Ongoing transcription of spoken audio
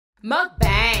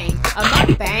Mukbang, a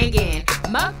mukbangin',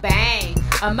 mukbang,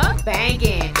 a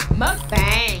mukbangin',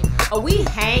 mukbang, oh we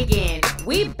hangin',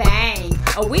 we bang,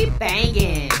 oh we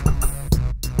bangin'.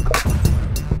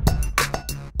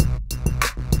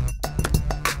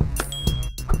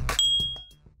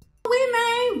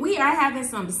 We are having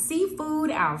some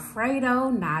seafood Alfredo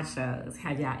nachos.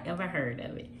 Have y'all ever heard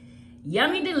of it?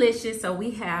 Yummy delicious. So we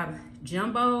have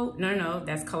jumbo,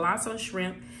 that's colossal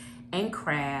shrimp and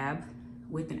crab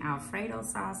with an Alfredo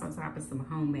sauce on top of some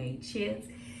homemade chips.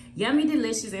 Yummy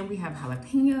delicious, and we have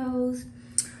jalapenos.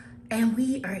 And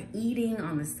we are eating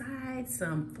on the side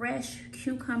some fresh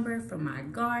cucumber from my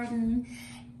garden.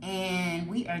 And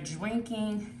we are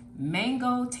drinking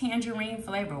mango tangerine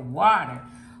flavored water.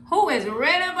 Who is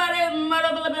ready for this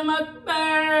motherfucking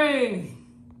mukbang?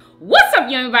 What's up,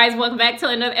 Yummy Bites? Welcome back to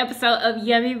another episode of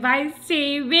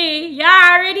Yummybitestv. Y'all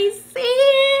already see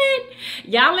it.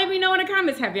 Y'all let me know in the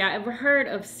comments, have y'all ever heard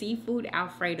of seafood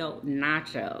Alfredo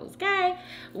nachos? Okay,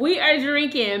 we are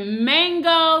drinking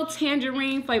mango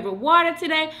tangerine flavored water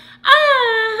today.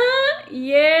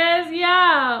 Yes,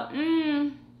 y'all.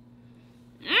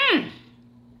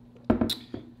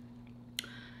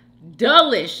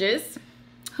 Delicious.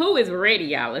 Who is ready,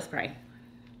 y'all? Let's pray.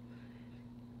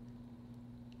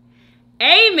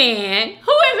 Amen.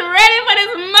 Who is ready for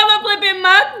this mother-flipping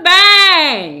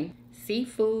mukbang?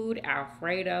 Seafood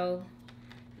Alfredo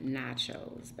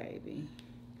nachos, baby.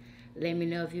 Let me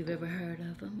know if you've ever heard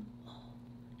of them. Oh,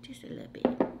 just a little bit.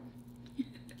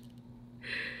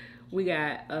 We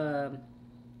got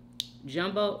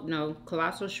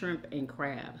colossal shrimp and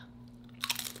crab.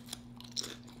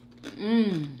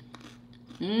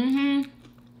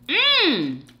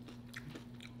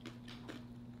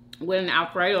 With an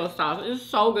Alfredo sauce. It's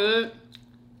so good.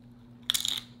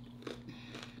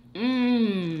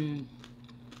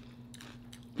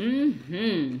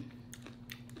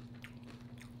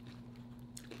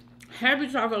 Happy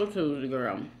Taco Tuesday,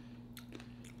 girl.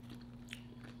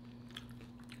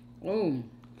 Oh.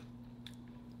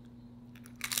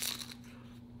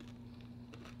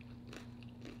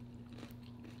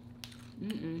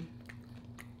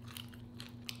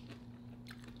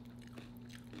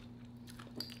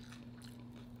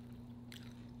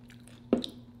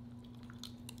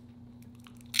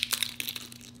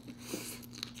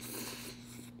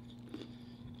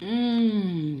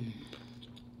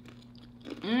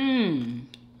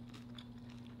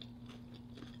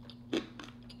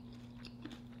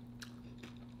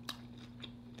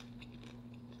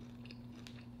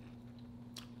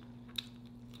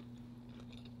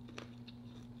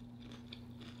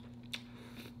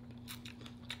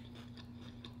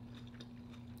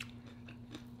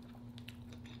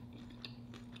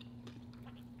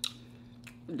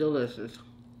 Delicious.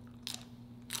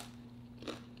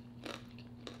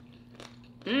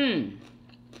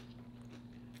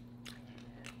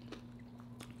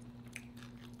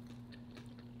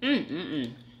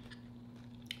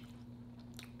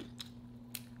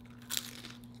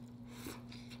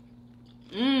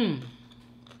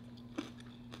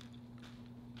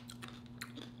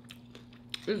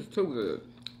 This is too good.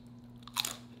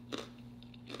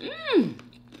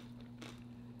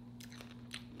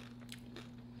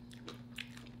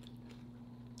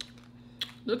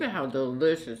 Look at how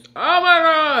delicious. Oh my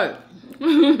God.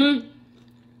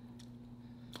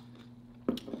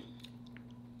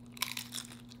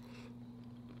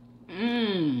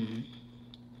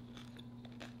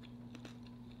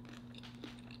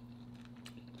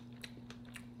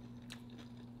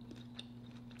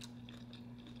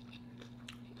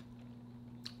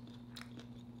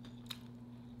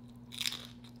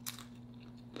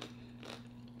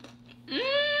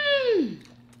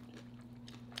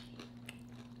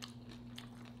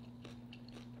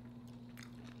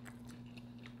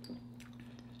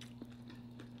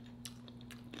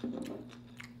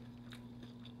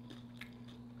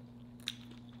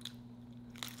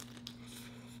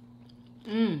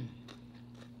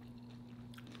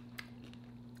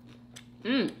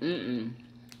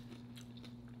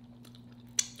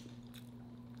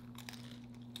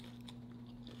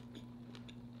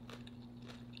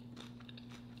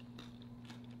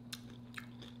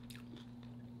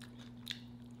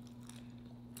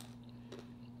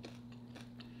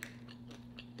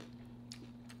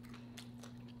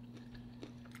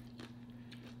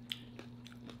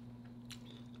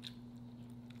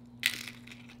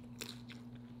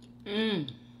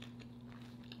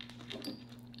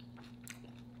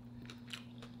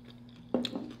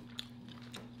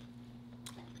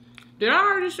 Did I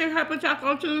already say Happy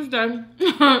Taco Tuesday?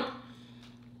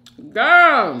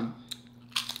 Girl.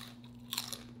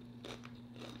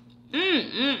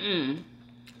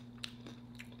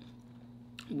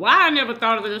 Why I never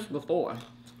thought of this before?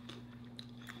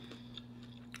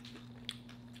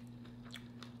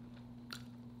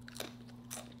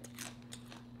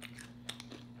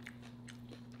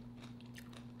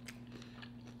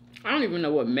 I don't even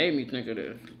know what made me think of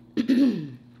this.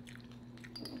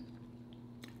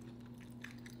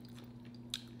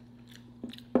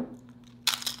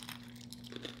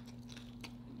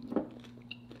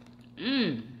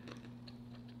 Mmm.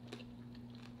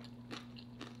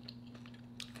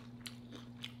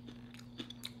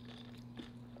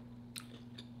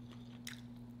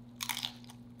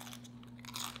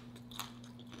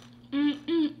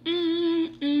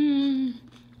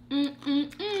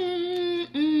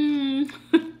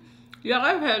 Y'all,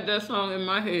 I've had that song in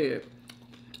my head.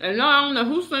 And no, I don't know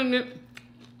who sang it.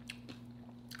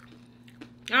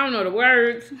 I don't know the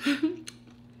words.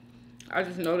 I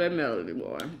just know that melody,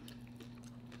 boy.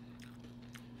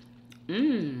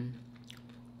 Mmm.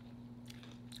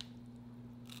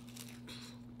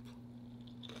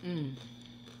 Mmm.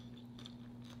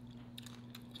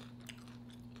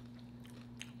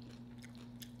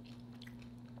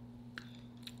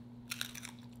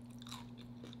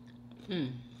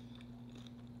 Mmm.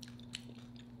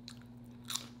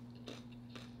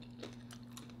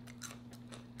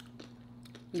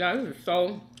 Yeah, this is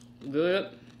so good.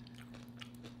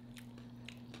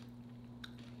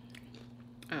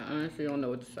 I honestly don't know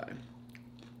what to say.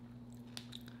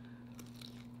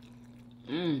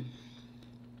 Mmm.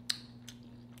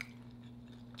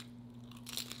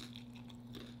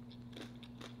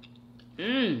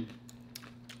 Mmm.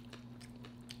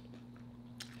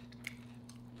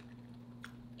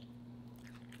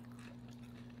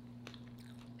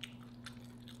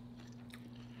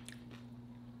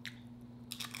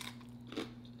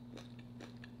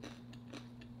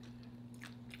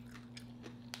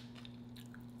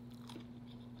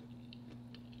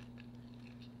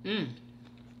 Mmm.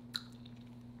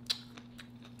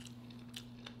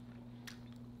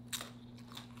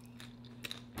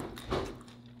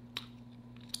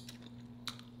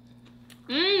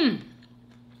 Mmm.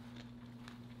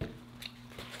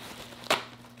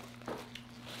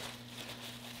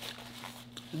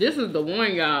 This is the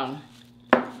one, y'all,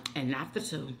 and not the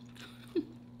two.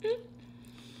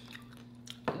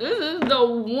 This is the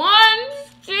one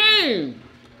thing.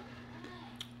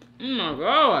 Oh my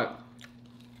God.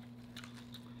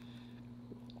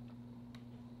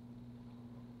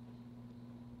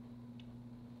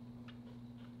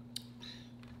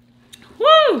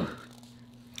 Woo!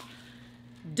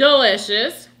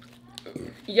 Delicious.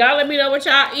 Y'all let me know what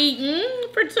y'all eating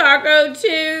for Taco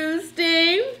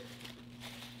Tuesday.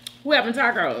 Who having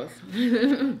tacos?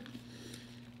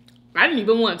 I didn't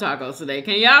even want tacos today.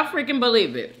 Can y'all freaking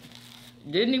believe it?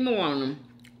 Didn't even want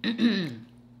them.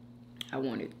 I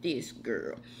wanted this,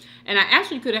 girl. And I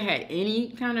actually could have had any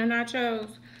kind of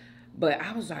nachos. But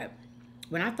I was like,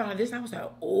 when I thought of this, I was like,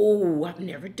 oh, I've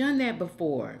never done that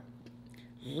before.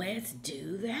 Let's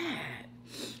do that.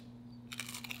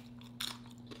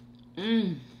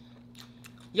 Mmm.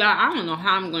 Y'all, I don't know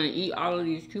how I'm going to eat all of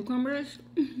these cucumbers.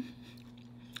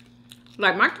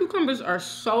 Like, my cucumbers are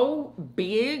so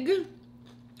big.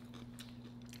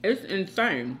 It's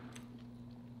insane.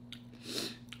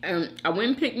 And I went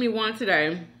and picked me one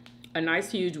today. A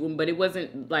nice huge one, but it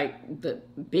wasn't like the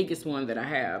biggest one that I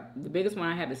have. The biggest one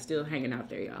I have is still hanging out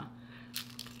there, y'all.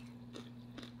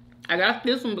 I got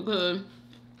this one because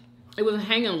it was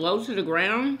hanging low to the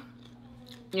ground.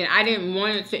 And I didn't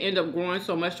want it to end up growing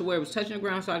so much to where it was touching the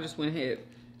ground, so I just went ahead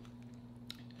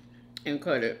and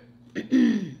cut it.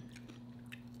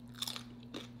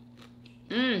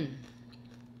 Mmm.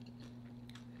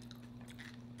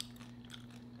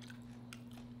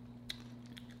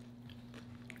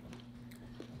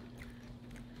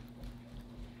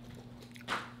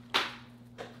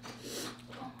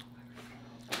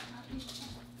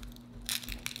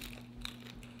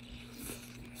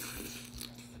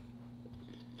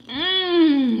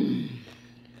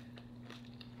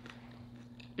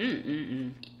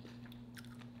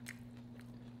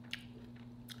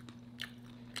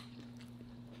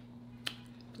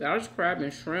 Y'all's crab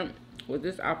and shrimp with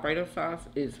this Alfredo sauce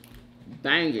is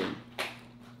banging.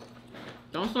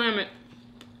 Don't slam it.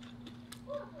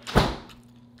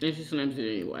 And she slams it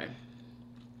anyway.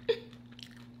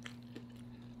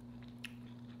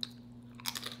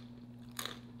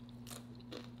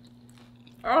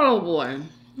 Oh boy.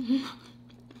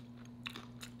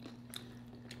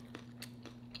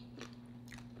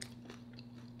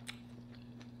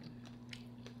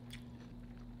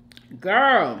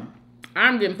 Girl,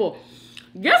 I'm getting full.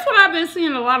 Guess what I've been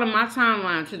seeing a lot of my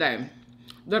timeline today?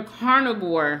 The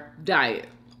carnivore diet.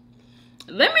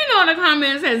 Let me know in the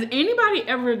comments, has anybody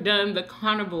ever done the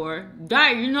carnivore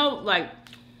diet? You know, like,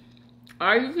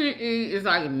 all you can eat is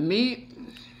like meat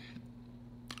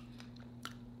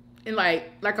and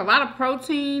like a lot of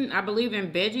protein, I believe,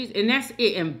 in veggies, and that's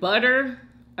it, and butter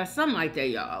or something like that,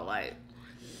 y'all. Like,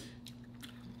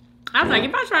 I was like,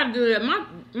 if I try to do that,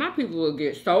 my people will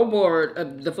get so bored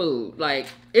of the food. Like,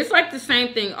 it's like the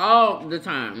same thing all the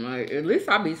time. Like, at least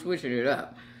I'll be switching it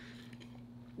up.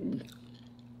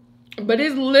 But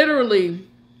it's literally,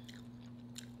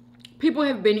 people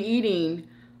have been eating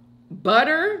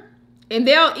butter, and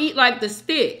they'll eat like the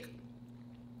stick.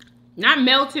 Not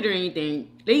melted or anything.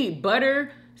 They eat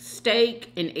butter,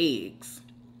 steak, and eggs.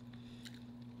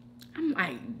 I'm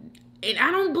like, and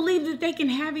I don't believe that they can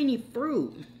have any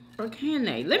fruit. Or can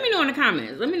they? Let me know in the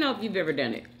comments. Let me know if you've ever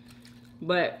done it.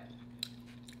 But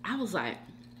I was like,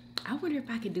 I wonder if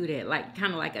I could do that. Like,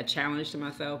 kind of like a challenge to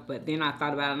myself. But then I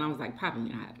thought about it, and I was like,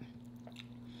 probably not.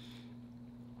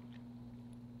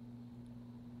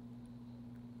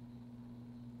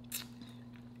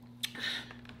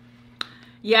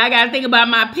 Yeah, I gotta think about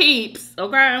my peeps,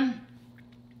 okay?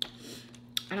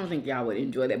 I don't think y'all would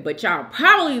enjoy that, but y'all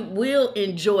probably will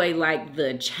enjoy, like,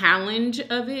 the challenge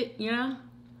of it, you know?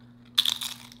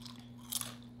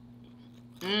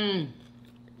 Mmm.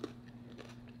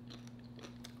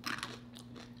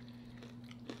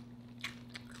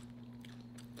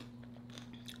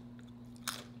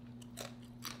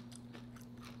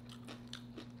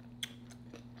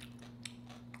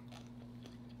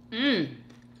 Mmm.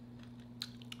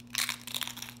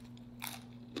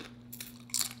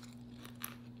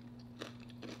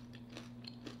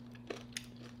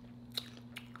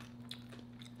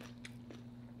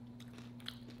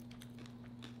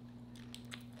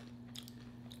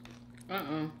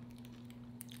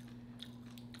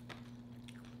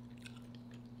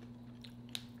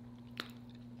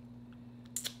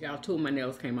 Y'all, 2 of my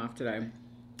nails came off today.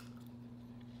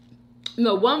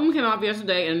 No, one of them came off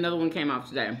yesterday and another one came off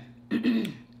today.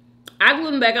 I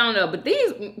glued them back on though, but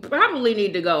these probably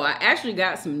need to go. I actually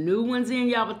got some new ones in,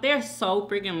 y'all, but they're so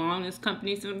freaking long. This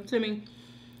company sent them to me.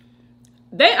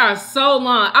 They are so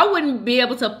long. I wouldn't be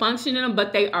able to function in them,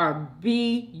 but they are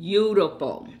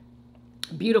beautiful.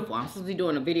 Beautiful. I'm supposed to be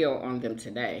doing a video on them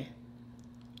today.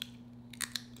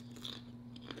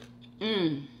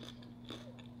 Mmm.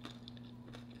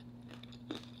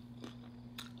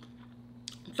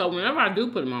 So whenever I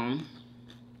do put them on,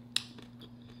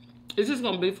 it's just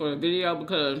going to be for a video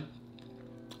because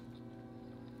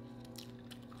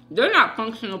they're not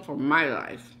functional for my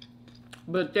life.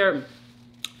 But they're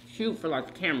cute for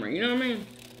like the camera, you know what I mean?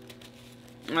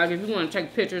 Like if you want to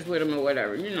take pictures with them or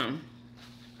whatever, you know.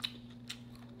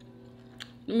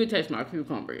 Let me taste my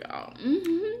cucumber, y'all.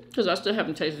 Because I still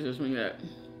haven't tasted this one yet.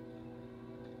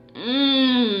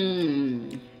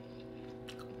 Mmm.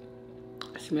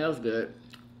 It smells good.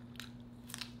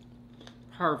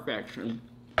 Perfection.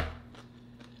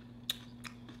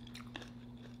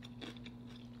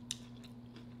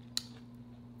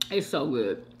 It's so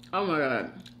good. Oh my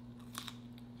God.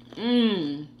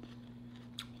 Mmm.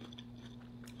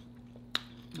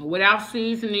 Without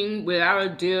seasoning, without a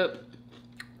dip.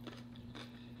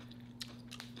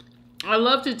 I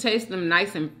love to taste them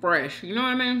nice and fresh. You know what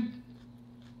I mean?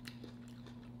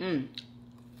 Mmm.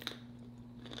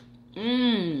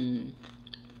 Mmm.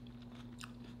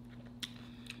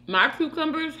 My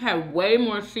cucumbers have way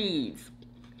more seeds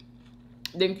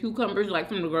than cucumbers like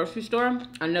from the grocery store.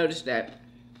 I noticed that.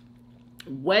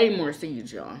 Way more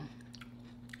seeds, y'all.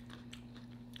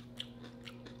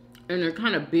 And they're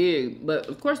kind of big, but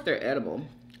of course they're edible.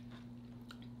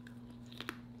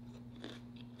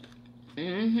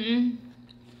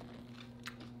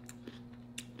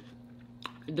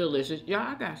 Delicious. Y'all,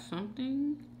 I got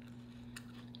something.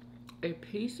 A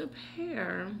piece of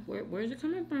hair. Where's it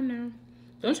coming from now?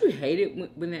 Don't you hate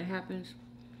it when that happens?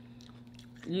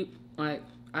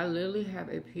 I literally have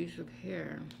a piece of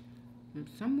hair from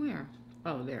somewhere.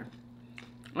 Oh, there.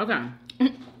 Okay.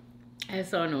 That's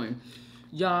so annoying.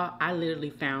 Y'all, I literally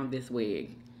found this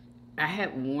wig. I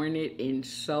had worn it in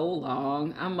so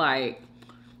long. I'm like,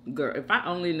 girl, if I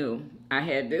only knew I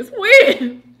had this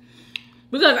wig.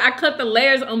 Because I cut the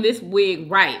layers on this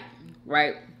wig right?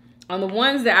 On the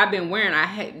ones that I've been wearing, I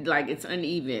had, like, it's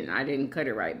uneven. I didn't cut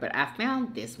it right. But I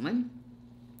found this one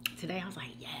today. I was like,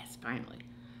 yes, finally.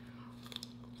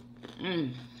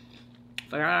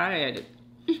 Forgot I had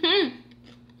it.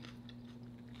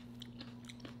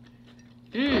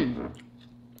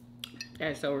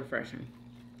 That's so refreshing.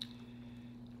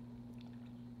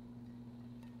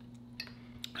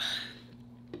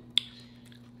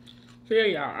 So yeah,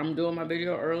 y'all, I'm doing my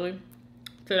video early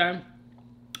today.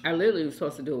 I literally was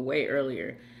supposed to do it way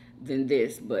earlier than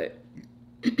this, but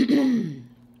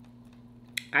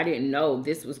I didn't know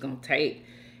this was gonna take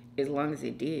as long as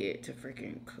it did to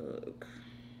freaking cook.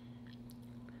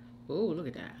 Oh, look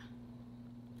at that.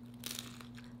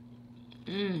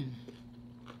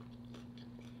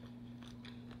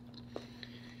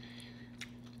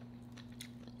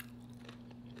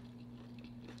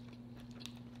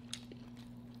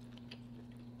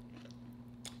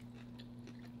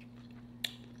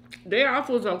 Day off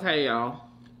was okay, y'all.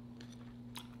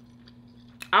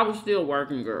 I was still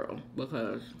working, girl,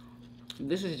 because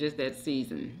this is just that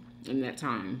season and that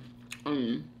time.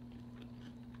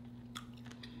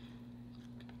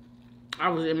 I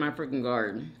was in my freaking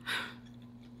garden.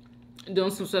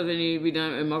 Doing some stuff that needed to be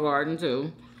done in my garden,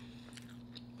 too.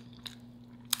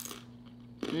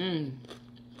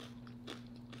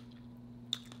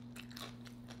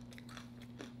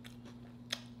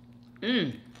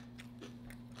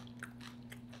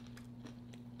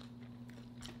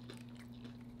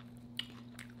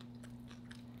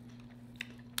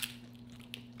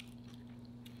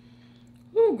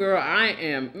 Ooh, girl, I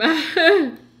am.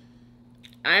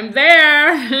 I'm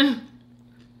there.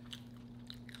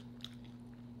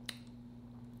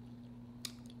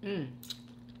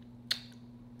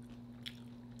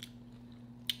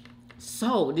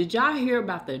 So, did y'all hear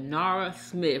about the Nara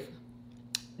Smith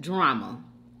drama?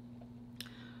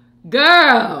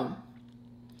 Girl,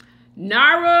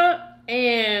 Nara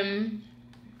and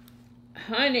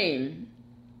honey.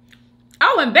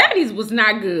 Oh, and Betty's was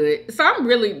not good. So I'm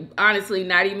really, honestly,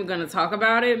 not even gonna talk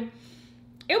about it.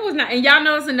 It was not, and y'all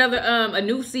know it's another a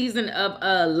new season of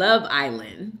Love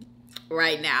Island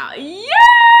right now.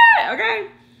 Yeah, okay.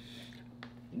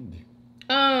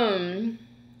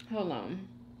 Hold on.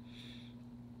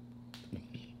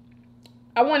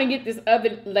 I want to get this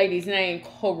other lady's name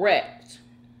correct,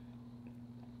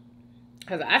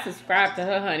 because I subscribe to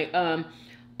her, honey.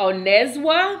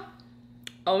 Onezwa.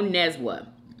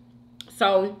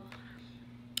 So,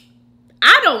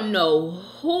 I don't know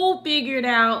who figured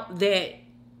out that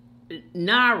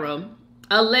Nara,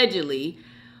 allegedly,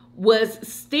 was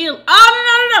still...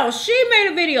 Oh, no. She made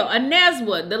a video.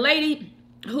 Onezwa, the lady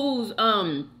whose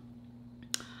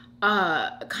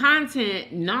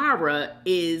content Nara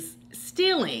is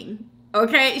stealing,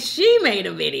 okay? She made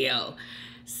a video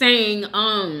saying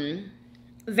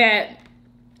that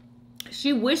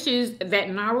she wishes that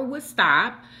Nara would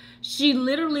stop. She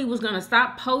literally was going to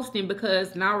stop posting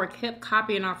because Nara kept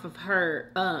copying off of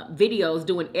her videos,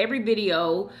 doing every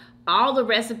video, all the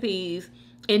recipes,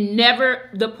 and never...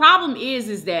 The problem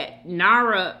is that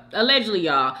Nara, allegedly,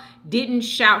 y'all, didn't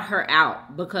shout her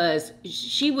out because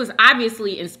she was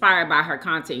obviously inspired by her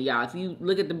content, y'all. If you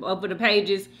look at the up of the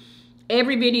pages,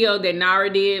 every video that Nara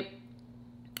did,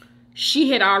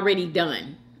 she had already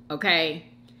done, okay?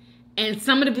 And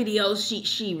some of the videos,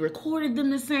 she recorded them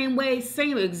the same way,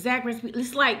 same exact recipe.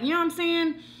 It's like, you know what I'm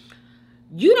saying?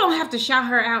 You don't have to shout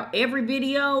her out every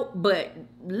video, but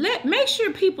make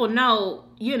sure people know,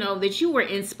 you know, that you were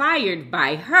inspired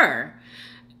by her.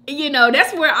 You know,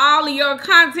 that's where all of your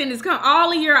content is coming,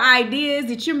 all of your ideas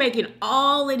that you're making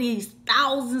all of these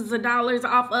thousands of dollars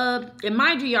off of. And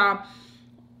mind you, y'all,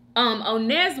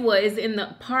 Onezwa is in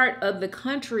the part of the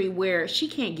country where she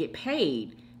can't get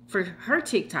paid for her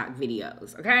TikTok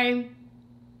videos, okay?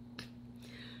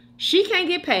 She can't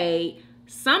get paid.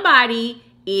 Somebody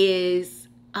is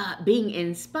being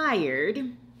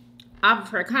inspired off of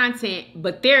her content,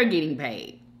 but they're getting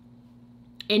paid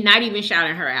and not even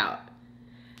shouting her out.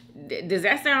 Does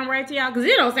that sound right to y'all? Because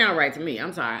it don't sound right to me.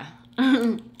 I'm sorry.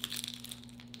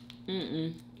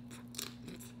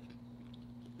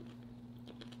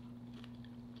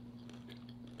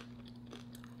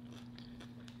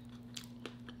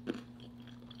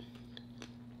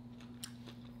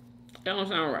 That don't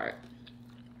sound right.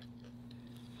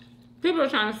 People are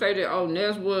trying to say that, oh,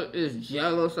 Neswood is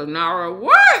jealous of Nara.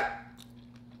 What?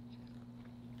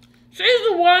 She's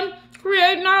the one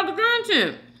creating all the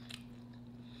content.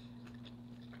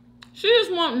 She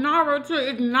just wants Nara to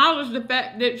acknowledge the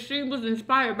fact that she was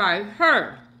inspired by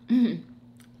her.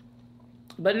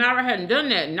 But Nara hadn't done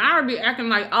that. Nara be acting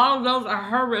like all of those are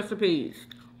her recipes.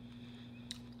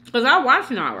 Because I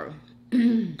watch Nara.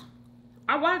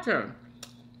 I watch her.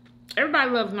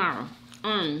 Everybody loves Nara.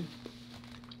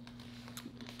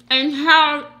 And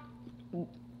how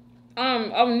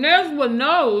Onezwa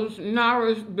knows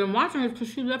Nara's been watching her because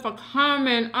she left a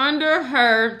comment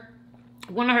under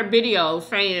one of her videos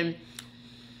saying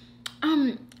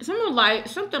something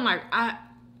like I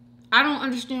don't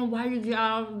understand why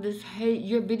y'all just hate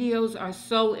your videos are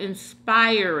so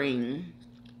inspiring.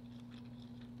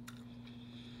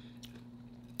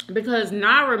 because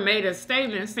Nara made a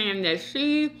statement saying that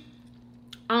she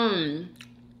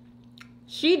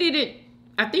didn't,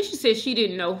 I think she said she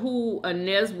didn't know who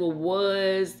Anezwa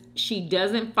was. She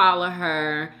doesn't follow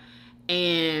her.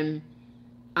 And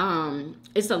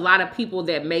it's a lot of people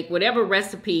that make whatever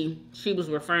recipe she was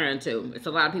referring to. It's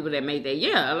a lot of people that make that.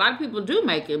 Yeah, a lot of people do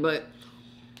make it, but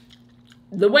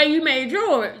the way you made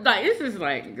yours, like, it's just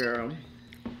like, girl,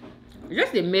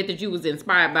 just admit that you was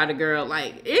inspired by the girl.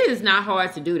 Like, it is not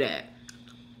hard to do that.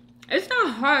 It's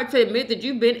not hard to admit that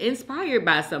you've been inspired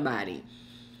by somebody.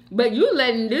 But you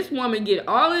letting this woman get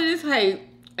all of this hate,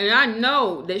 and I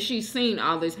know that she's seen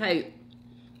all this hate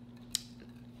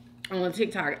on the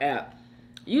TikTok app.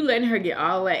 You letting her get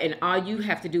all that, and all you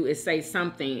have to do is say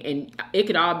something, and it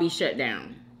could all be shut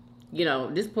down. You know,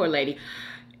 this poor lady.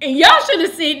 And y'all should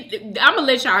have seen, I'm going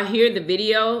to let y'all hear the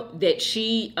video that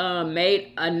she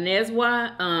made,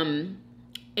 Anezwa,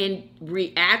 in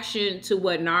reaction to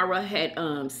what Nara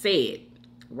had said,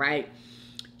 right?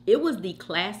 It was the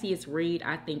classiest read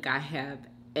I think I have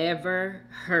ever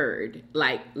heard,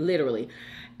 like, literally.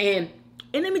 And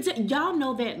let me tell you, y'all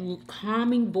know that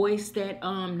calming voice that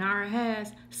Nara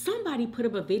has? Somebody put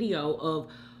up a video of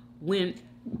when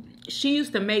she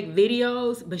used to make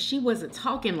videos, but she wasn't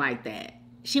talking like that.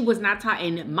 She was not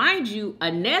talking. And mind you,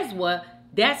 Anezwa,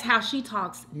 that's how she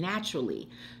talks naturally.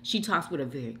 She talks with a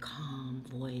very calm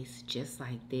voice, just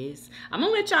like this. I'm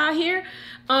gonna let y'all hear.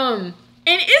 And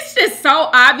it's just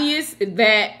so obvious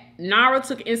that Nara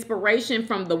took inspiration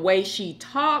from the way she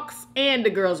talks and the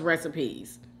girl's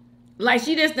recipes. Like,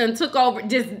 she just done took over.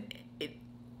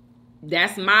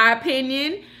 That's my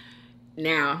opinion.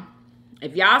 Now,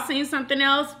 if y'all seen something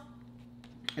else,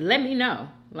 let me know.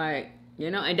 Like, you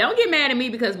know, and don't get mad at me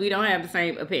because we don't have the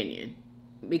same opinion.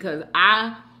 Because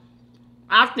I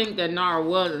think that Nara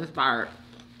was inspired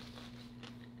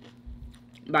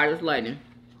by this lady.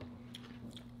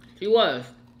 She was.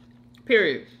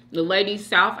 Period. The lady's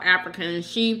South African.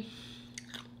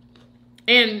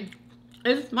 And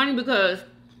it's funny because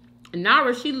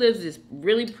Nara, she lives this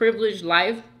really privileged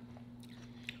life.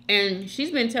 And she's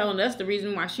been telling us the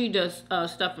reason why she does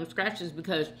stuff from scratch is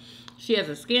because she has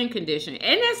a skin condition.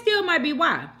 And that still might be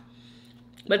why.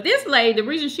 But this lady, the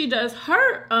reason she does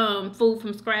her food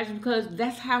from scratch is because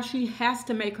that's how she has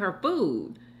to make her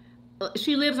food.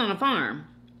 She lives on a farm.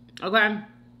 Okay?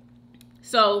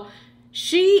 So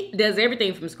she does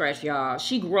everything from scratch, y'all.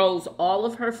 She grows all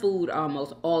of her food,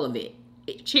 almost all of it.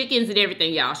 Chickens and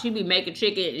everything, y'all. She be making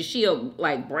chicken and she'll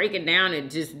like break it down and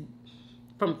just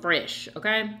from fresh,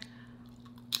 okay?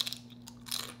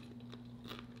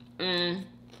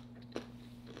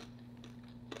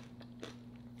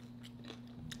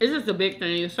 It's just a big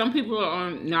thing. Some people are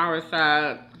on Nara's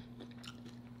side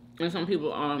and some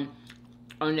people on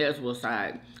Anezwa's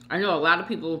side. I know a lot of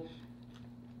people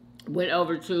went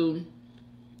over to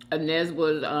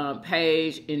Anezwa's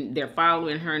page and they're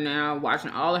following her now,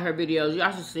 watching all of her videos. You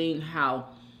also seen how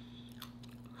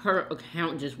her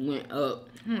account just went up.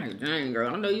 I'm like, dang,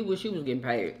 girl, I know you wish you was getting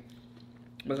paid.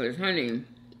 Because, honey,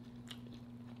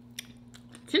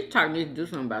 TikTok needs to do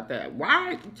something about that.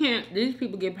 Why can't these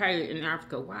people get paid in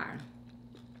Africa? Why?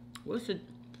 What's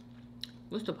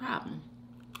the problem?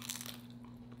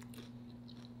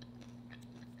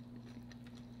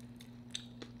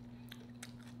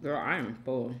 Girl, I am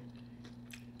full.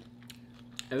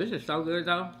 This is so good,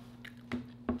 though.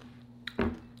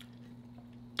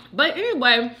 But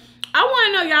anyway, I want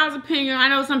to know y'all's opinion. I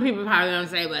know some people probably going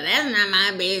to say, but that's not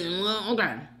my business. Well,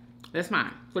 okay. That's fine.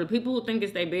 For the people who think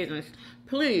it's their business,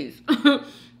 please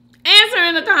answer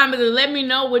in the comments and let me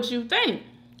know what you think.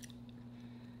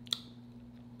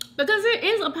 Because there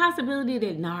is a possibility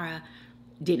that Nara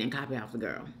didn't copy off the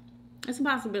girl. It's a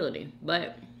possibility.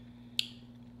 But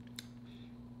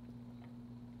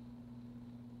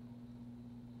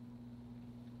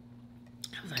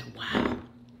I was like, wow.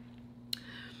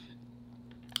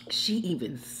 She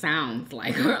even sounds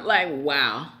like her. Like,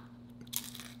 wow.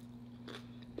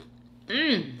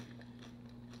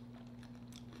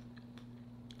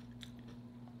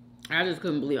 I just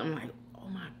couldn't believe it. I'm like, oh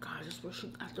my God, that's where she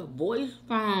got the voice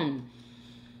from.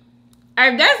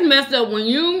 And that's messed up when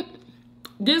you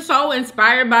get so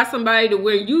inspired by somebody to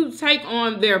where you take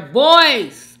on their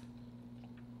voice.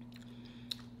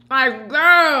 Like,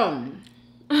 girl.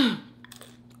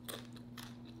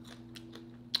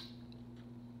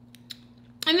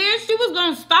 And then she was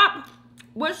going to stop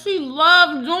what she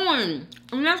loved doing.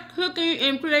 And that's cooking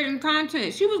and creating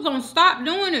content. She was going to stop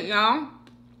doing it, y'all.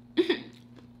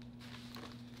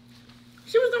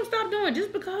 She was going to stop doing it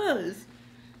just because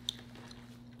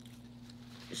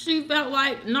she felt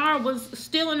like Nara was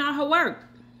stealing all her work.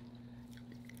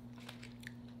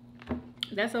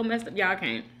 That's so messed up. Y'all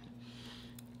can't.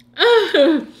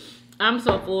 I'm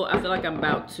so full. I feel like I'm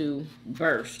about to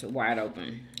burst wide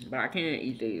open. But I can't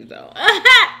eat these though.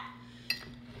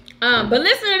 But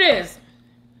listen to this.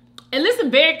 And listen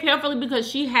very carefully because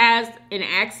she has an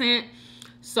accent.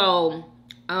 So,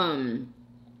 and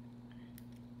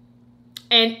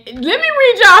let me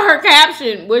read y'all her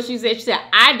caption. What she said. She said,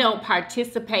 I don't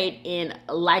participate in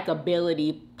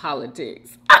likability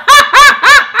politics.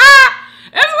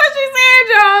 That's what she said,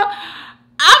 y'all.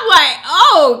 I'm like,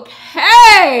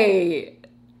 okay.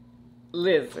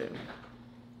 Listen.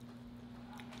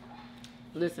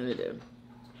 Listen to this.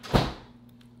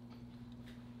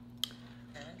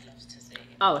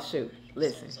 Oh, shoot.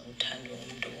 Listen.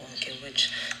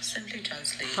 Which simply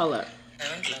translates. Hold up. My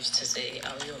aunt loves to say,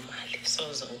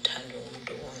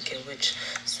 which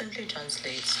simply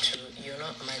translates to, you're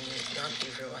not money, not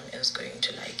everyone is going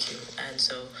to like you. And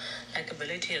so,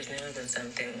 likability has never been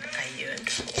something I yearned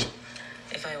for.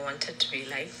 If I wanted to be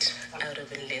liked, I would have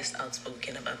been less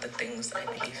outspoken about the things I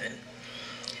believe in.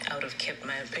 I would have kept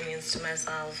my opinions to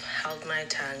myself, held my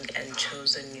tongue, and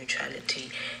chosen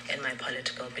neutrality in my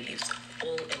political beliefs,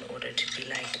 all in order to be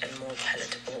liked and more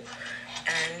palatable.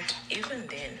 And even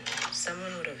then,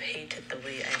 someone would have hated the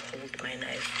way I hold my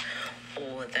knife,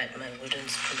 or that my wooden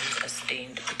spoons are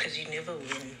stained, because you never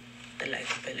win the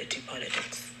likability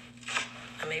politics.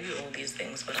 I may be all these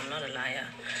things, but I'm not a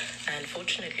liar. And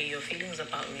fortunately, your feelings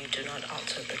about me do not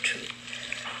alter the truth.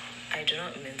 I do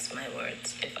not mince my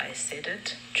words. If I said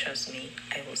it, trust me,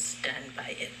 I will stand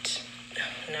by it.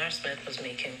 Nara Smith was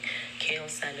making kale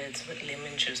salads with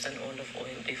lemon juice and olive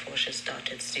oil before she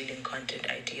started stealing content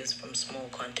ideas from small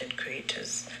content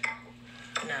creators.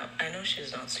 Now, I know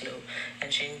she's not slow,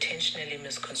 and she intentionally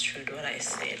misconstrued what I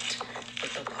said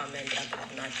with the comment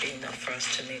about not being the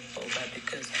first to make boba,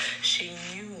 because she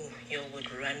knew you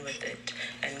would run with it,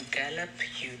 and gallop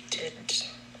you did.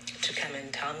 To come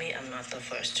and tell me I'm not the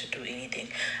first to do anything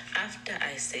after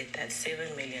I said that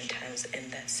 7 million times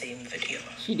in that same video.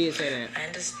 She did say that. I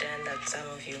understand that some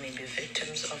of you may be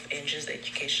victims of Angie's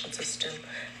education system,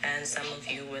 and some of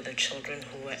you were the children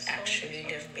who were actually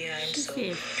left behind. So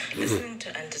listening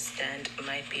to understand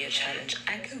might be a challenge.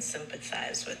 I can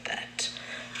sympathize with that.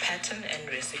 Pattern and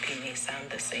recipe may sound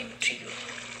the same to you.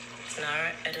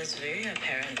 Nara, it is very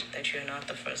apparent that you're not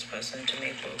the first person to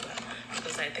make boba,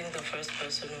 because I think the first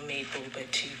person who made boba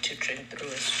tea to drink through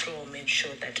a straw made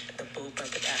sure that the boba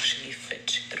could actually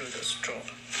fit through the straw.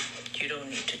 You don't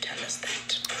need to tell us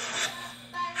that.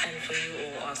 And for you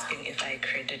all asking if I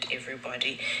credit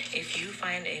everybody, if you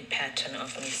find a pattern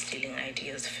of me stealing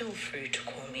ideas, feel free to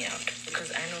call me out, because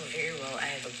I know very well I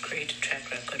have a great track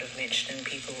record of mentioning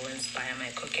people who inspire my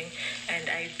cooking, and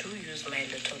I do use my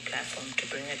little platform to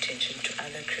bring attention to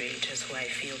other creators who I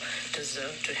feel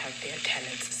deserve to have their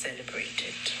talents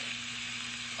celebrated.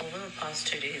 Over the past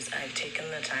 2 days, I've taken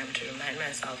the time to remind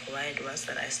myself why it was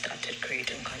that I started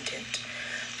creating content.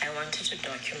 I wanted to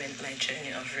document my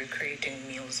journey of recreating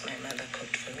meals my mother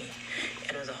cooked for me.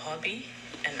 It was a hobby,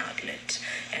 an outlet,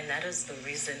 and that is the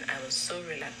reason I was so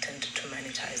reluctant to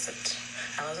monetize it.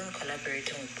 I wasn't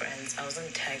collaborating with brands, I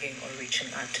wasn't tagging or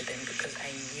reaching out to them, because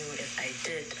I knew if I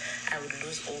did, I would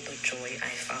lose all the joy I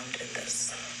found in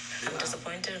this. I'm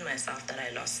disappointed in myself that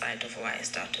I lost sight of why I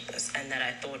started this, and that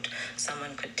I thought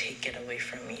someone could take it away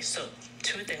from me. So,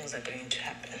 2 things are going to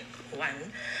happen.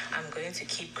 1, I'm going to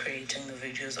keep creating the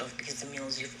videos of these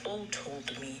meals you've all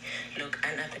told me look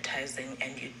unappetizing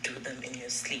and you do them in your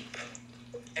sleep.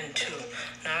 And 2,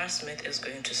 Nara Smith is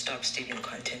going to stop stealing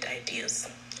content ideas.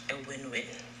 A win-win.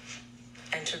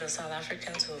 And to the South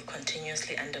Africans who have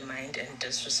continuously undermined and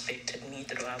disrespected me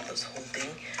throughout this whole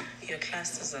thing, your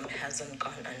classism hasn't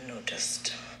gone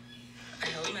unnoticed. I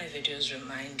hope my videos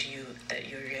remind you that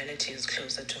your reality is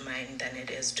closer to mine than it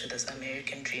is to this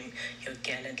American dream you're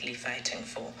gallantly fighting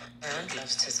for. My aunt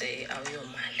loves to say, "Aw, you're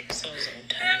mali." So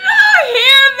did I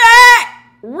hear that?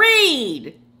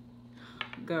 Read.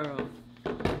 Girl,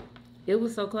 it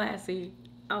was so classy.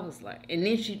 I was like, and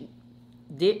then she,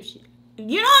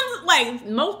 you know, like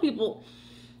most people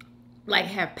like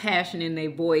have passion in their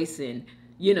voice, and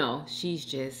you know, she's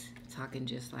just talking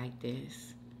just like this.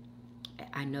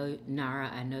 I know, Nara,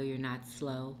 I know you're not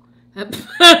slow. When she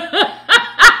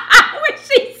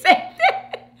said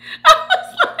that, I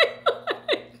was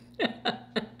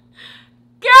like,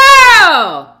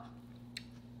 girl.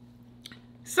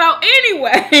 So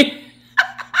anyway,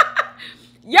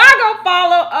 y'all go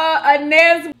follow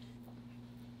Inez.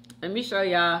 Let me show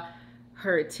y'all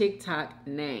her TikTok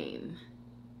name.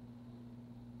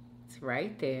 It's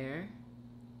right there.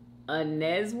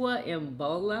 Inezwa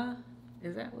Mbola.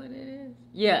 Is that what it is?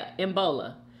 Yeah,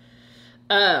 Mbola.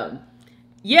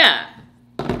 yeah.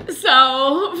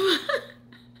 So,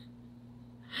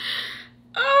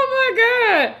 oh my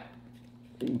God.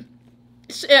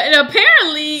 And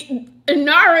apparently,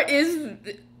 Nara is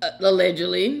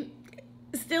allegedly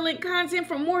stealing content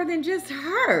from more than just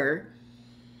her.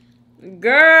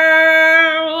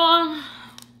 Girl.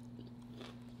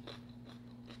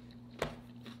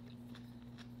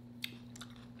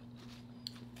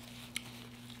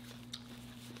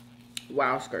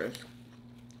 Wowskers.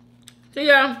 So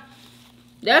yeah,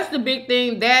 that's the big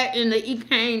thing. That and the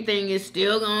E-Kane thing is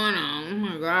still going on. Oh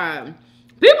my God.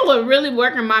 People are really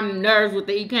working my nerves with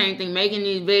the E-Kane thing, making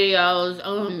these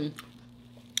videos,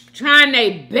 trying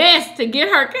their best to get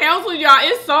her canceled, y'all.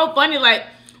 It's so funny. Like,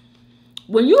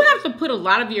 when you have to put a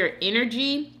lot of your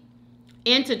energy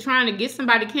into trying to get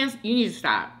somebody canceled, you need to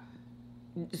stop.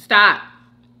 Stop.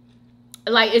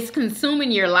 Like, it's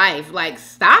consuming your life. Like,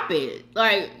 stop it.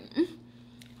 Like,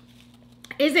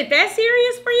 is it that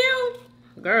serious for you?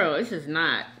 Girl, this is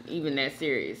not even that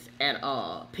serious at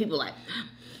all. People like,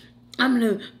 I'm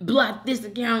gonna block this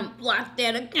account, block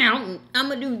that account, and I'm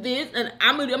gonna do this, and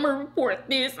I'm gonna report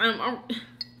this.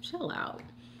 Chill out.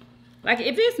 Like,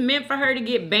 if it's meant for her to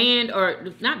get banned, or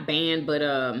not banned, but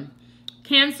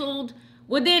canceled,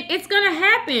 well, then it's gonna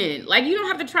happen. Like, you don't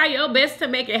have to try your best to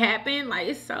make it happen. Like,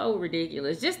 it's so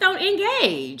ridiculous. Just don't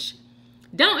engage.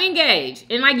 Don't engage.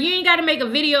 And, like, you ain't got to make a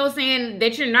video saying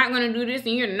that you're not going to do this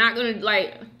and you're not going to,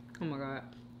 like, oh, my God.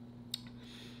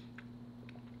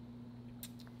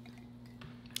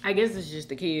 I guess it's just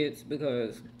the kids,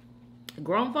 because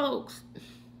grown folks,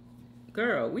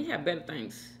 girl, we have better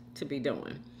things to be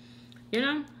doing. You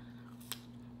know?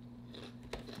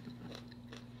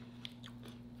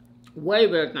 Way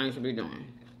better things to be doing.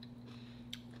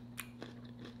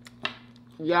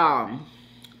 Y'all.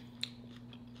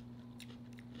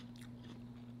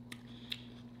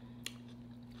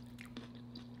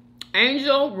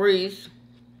 Angel Reese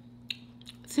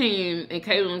team and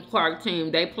Caitlin Clark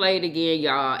team, they played again,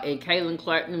 y'all, and Caitlin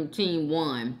Clark team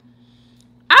won.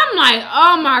 I'm like,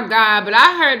 oh my God, but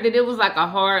I heard that it was like a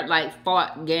hard, like,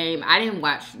 fought game. I didn't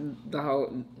watch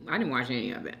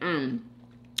any of it.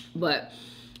 But,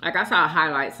 like, I saw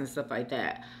highlights and stuff like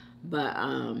that. But,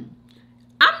 I'm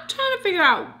trying to figure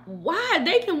out why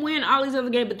they can win all these other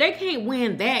games, but they can't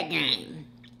win that game.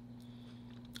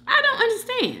 I don't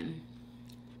understand.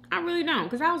 I really don't,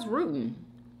 because I was rooting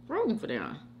for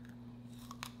them.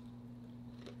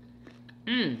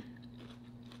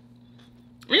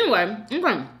 Anyway,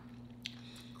 okay.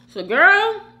 So,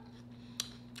 girl,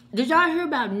 did y'all hear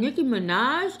about Nicki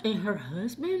Minaj and her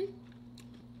husband?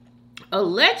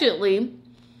 Allegedly,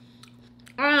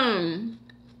 listen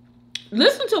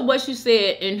to what she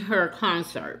said in her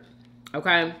concert,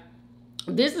 okay?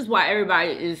 This is why everybody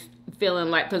is feeling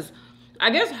like, because I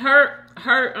guess her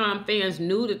fans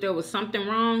knew that there was something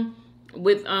wrong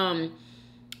with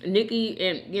Nicki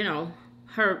and, you know,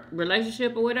 her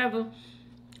relationship or whatever,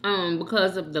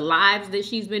 because of the lives that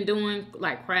she's been doing,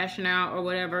 like crashing out or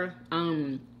whatever.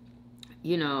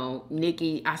 You know,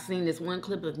 Nicki, I seen this one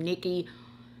clip of Nicki.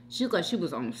 She looked like she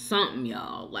was on something,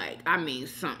 y'all. Like, I mean,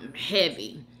 something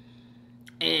heavy.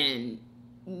 And,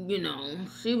 you know,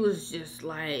 she was just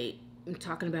like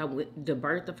talking about the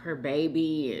birth of her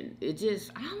baby, and it just,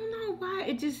 I don't know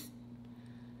why,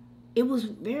 it was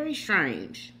very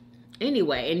strange.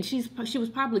 Anyway, and she was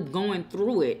probably going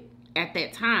through it at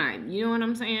that time, you know what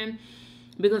I'm saying?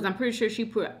 Because I'm pretty sure she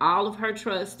put all of her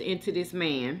trust into this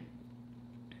man.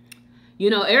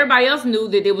 You know, everybody else knew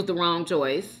that it was the wrong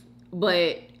choice,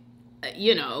 but,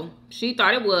 you know, she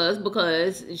thought it was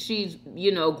because she,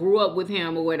 you know, grew up with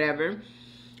him or whatever.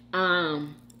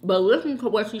 But listen to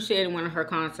what she said in one of her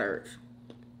concerts.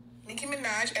 Nicki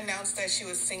Minaj announced that she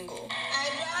was single. I'd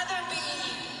rather be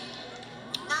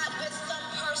not with some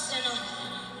person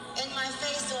in my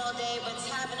face all day, but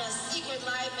having a secret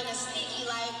life and a sneaky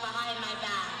life behind my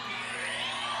back.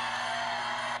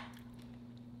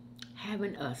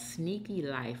 Having a sneaky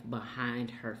life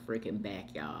behind her freaking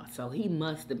back, y'all. So he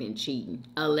must have been cheating,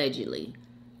 allegedly.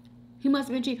 He must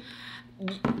have been cheating.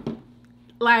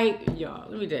 Like, y'all,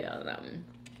 let me tell y'all something.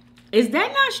 Is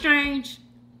that not strange?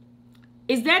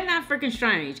 Is that not freaking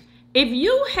strange? If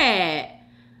you had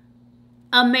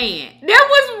a man that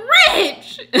was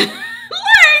rich,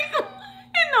 like,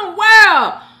 in the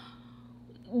world,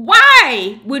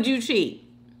 why would you cheat?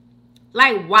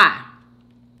 Like, why?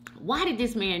 Why did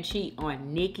this man cheat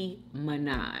on Nicki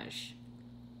Minaj?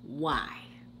 Why?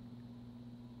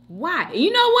 Why?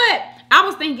 You know what? I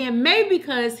was thinking maybe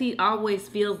because he always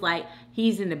feels like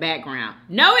he's in the background.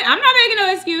 No, I'm not making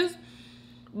no excuse.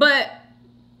 But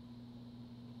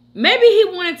maybe he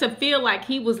wanted to feel like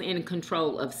he was in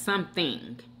control of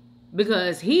something,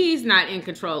 because he's not in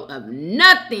control of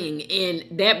nothing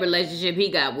in that relationship he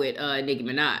got with Nicki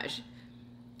Minaj.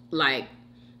 Like,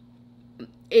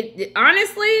 it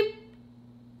honestly,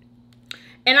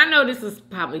 and I know this is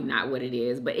probably not what it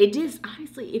is, but it just,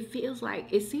 honestly, it seems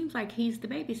like he's the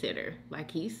babysitter.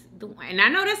 Like, he's the one. And I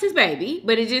know that's his baby,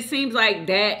 but it just seems like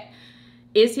that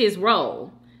is his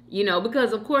role. You know,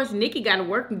 because, of course, Nicki got to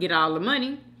work and get all the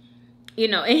money. You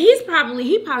know, and he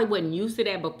probably wasn't used to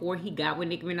that before he got with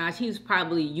Nicki Minaj. He was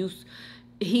probably used,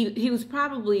 he was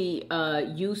probably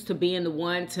used to being the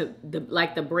one to,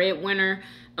 like the breadwinner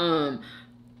and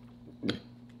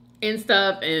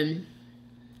stuff. And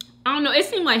I don't know, it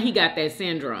seemed like he got that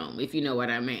syndrome, if you know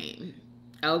what I mean.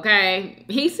 Okay?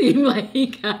 He seemed like he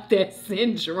got that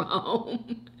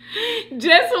syndrome.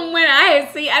 Just from when I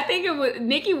had seen, I think it was,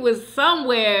 Nicki was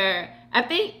somewhere, I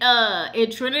think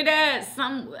in Trinidad,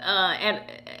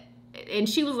 and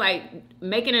she was like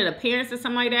making an appearance or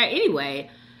something like that. Anyway,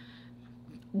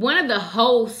 one of the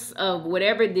hosts of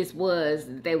whatever this was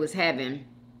that they was having,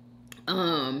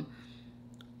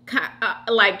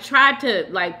 like tried to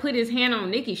like put his hand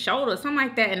on Nicki's shoulder or something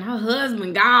like that, and her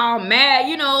husband got all mad,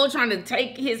 you know, trying to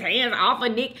take his hands off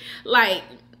of Nick. Like,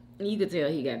 you could tell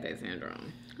he got that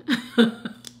syndrome.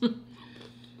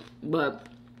 But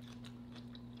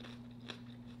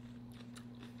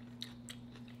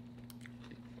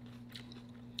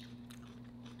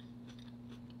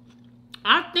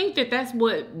I think that that's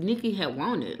what Nicki had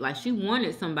wanted. Like, she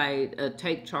wanted somebody, a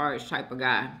take charge type of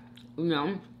guy, you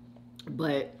know.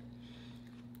 But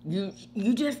you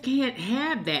just can't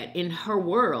have that in her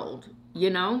world, you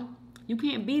know. You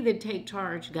can't be the take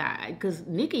charge guy, because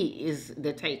Nicki is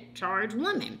the take charge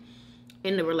woman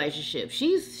in the relationship.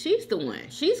 She's the one.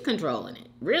 She's controlling it.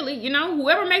 Really, you know,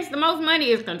 whoever makes the most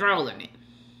money is controlling it.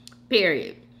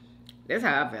 Period. That's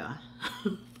how I feel.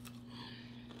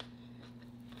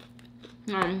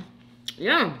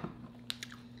 Yeah.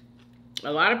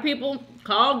 A lot of people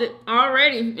called it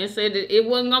already and said that it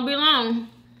wasn't gonna be long.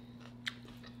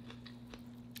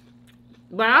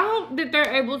 But I hope that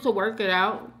they're able to work it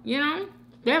out, you know?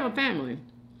 They have a family.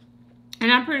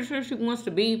 And I'm pretty sure she wants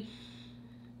to be,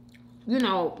 you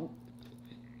know,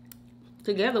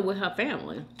 together with her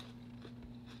family.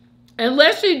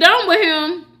 Unless she's done with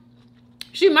him.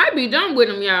 She might be done with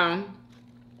him, y'all.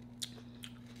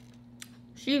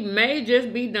 She may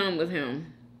just be done with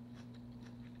him.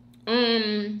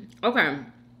 Okay.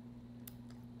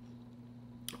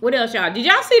 What else, y'all? Did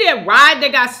y'all see that ride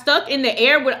that got stuck in the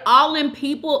air with all them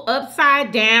people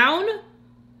upside down?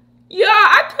 Y'all,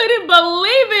 I couldn't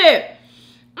believe it.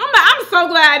 I'm so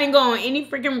glad I didn't go on any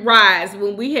freaking rides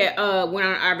when we had went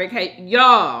on our vacation.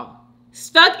 Y'all,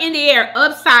 stuck in the air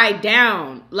upside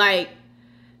down. Like,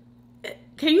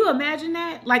 can you imagine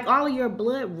that? Like, all of your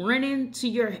blood running to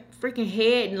your freaking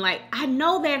head, and like, I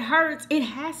know that hurts. It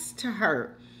has to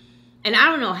hurt. And I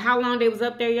don't know how long they was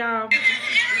up there, y'all.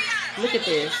 Look at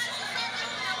this.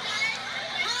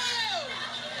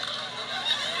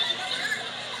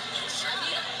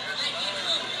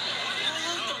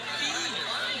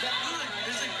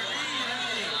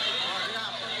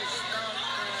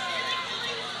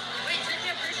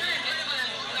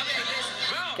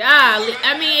 God,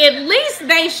 I mean, at least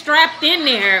they strapped in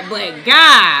there, but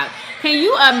God, can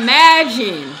you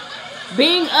imagine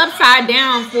being upside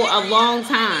down for a long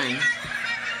time?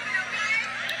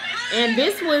 And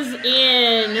this was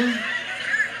in, y'all,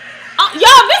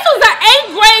 this was an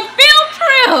 8th grade field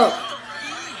trip.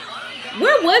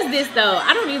 Where was this though?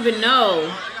 I don't even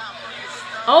know.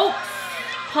 Oaks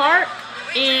Park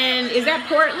in, is that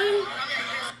Portland?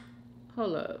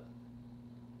 Hold up.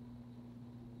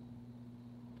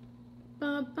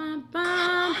 Bum, bum,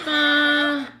 bum,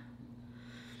 bum.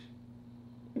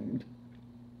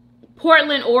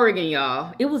 Portland, Oregon,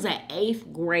 y'all. It was an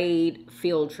 8th grade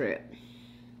field trip.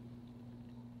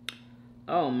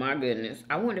 Oh my goodness.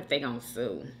 I wonder if they gonna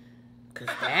sue. Cause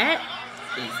that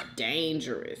is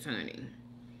dangerous, honey.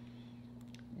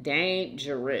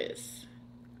 Dangerous.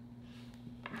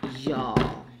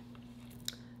 Y'all.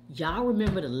 Y'all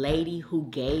remember the lady who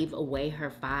gave away her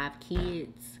 5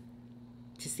 kids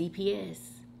to CPS?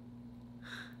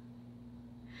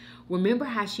 Remember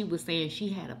how she was saying she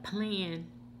had a plan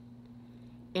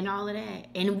and all of that?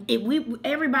 And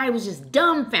everybody was just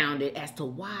dumbfounded as to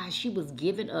why she was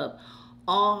giving up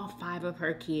all 5 of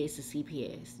her kids to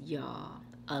CPS. Y'all,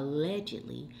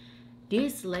 allegedly,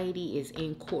 this lady is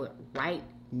in court right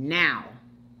now.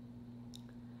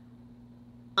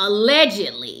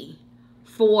 Allegedly,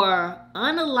 for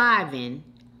unaliving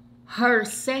her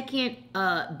second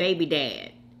baby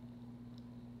dad.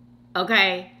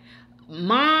 Okay?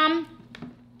 mom,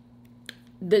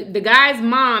 the guy's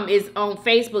mom is on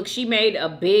Facebook. She made a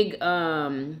big,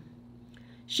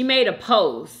 she made a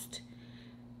post.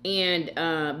 And,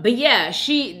 but yeah,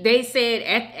 they said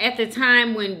at the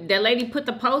time when the lady put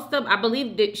the post up, I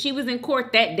believe that she was in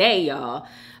court that day, y'all.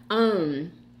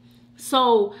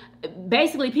 So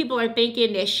basically people are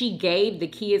thinking that she gave the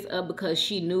kids up because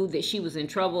she knew that she was in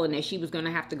trouble and that she was going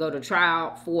to have to go to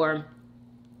trial for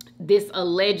this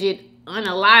alleged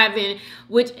unaliving,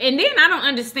 and then I don't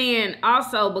understand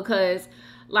also because,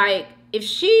 like,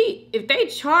 if they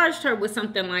charged her with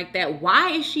something like that,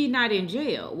 why is she not in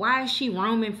jail? Why is she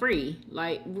roaming free?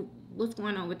 Like, what's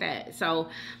going on with that? So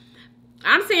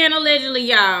I'm saying allegedly,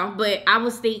 y'all, but I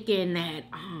was thinking that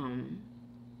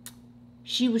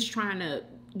she was trying to,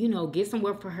 you know, get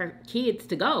somewhere for her kids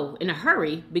to go in a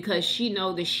hurry because she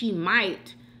know that she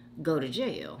might go to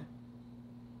jail.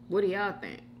 What do y'all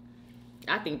think?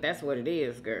 I think that's what it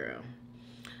is, girl.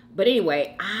 But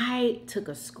anyway, I took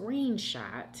a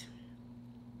screenshot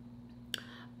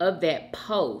of that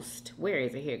post. Where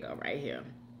is it? Here it go, right here.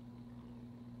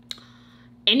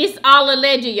 And it's all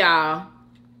alleged, y'all.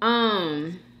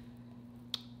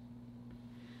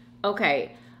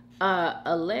 Okay.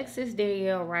 Alexis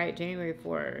Danielle Wright, January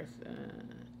 4th,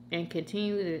 and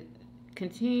continue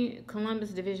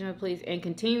Columbus Division of Police, and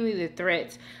continue the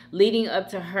threats leading up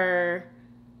to her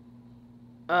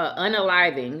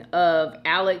unaliving of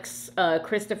Alex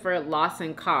Christopher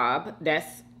Lawson Cobb.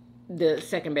 That's the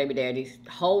second baby daddy's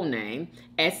whole name,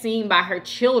 as seen by her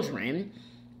children,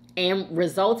 and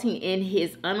resulting in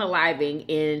his unaliving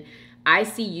in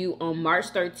ICU on March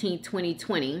 13,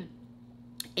 2020,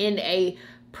 in a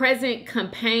present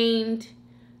campaign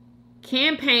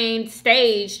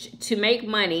staged to make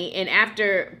money. And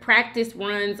after practice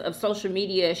runs of social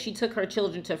media, she took her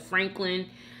children to Franklin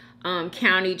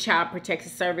County Child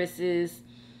Protective Services,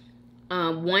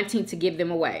 wanting to give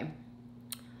them away.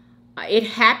 It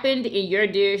happened in your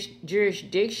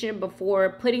jurisdiction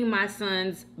before putting my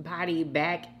son's body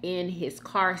back in his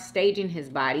car, staging his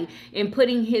body, and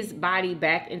putting his body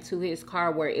back into his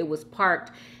car where it was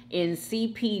parked in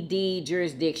CPD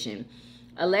jurisdiction.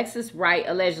 Alexis Wright,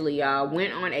 allegedly, y'all,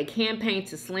 went on a campaign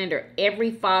to slander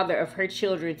every father of her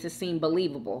children to seem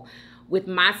believable, with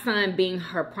my son being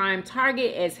her prime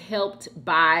target, as helped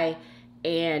by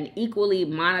and equally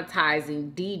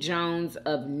monetizing D. Jones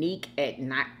of Neek at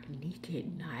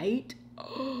Night,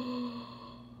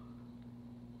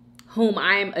 whom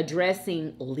I am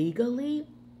addressing legally.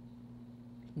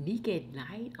 Neek at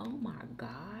Night? Oh my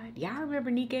God. Y'all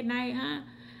remember Neek at Night, huh?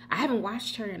 I haven't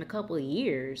watched her in a couple of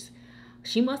years.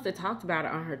 She must have talked about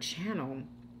it on her channel.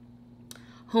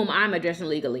 Whom I'm addressing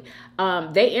legally.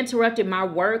 They interrupted my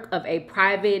work of a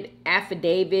private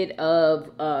affidavit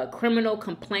of criminal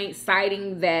complaint,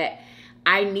 citing that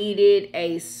I needed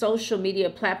a social media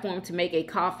platform to make a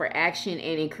call for action,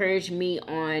 and encouraged me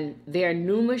on their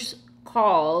numerous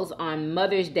calls on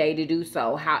Mother's Day to do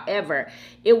so. However,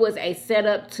 it was a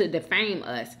setup to defame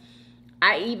us.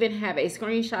 I even have a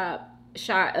screenshot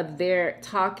of their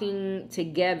talking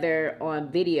together on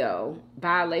video.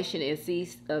 Violation and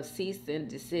cease and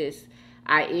desist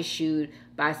I issued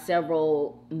by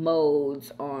several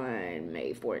modes on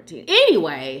May 14th.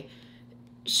 Anyway,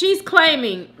 she's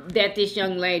claiming that this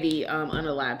young lady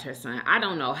unalived her son. I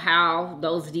don't know how.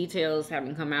 Those details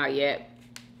haven't come out yet.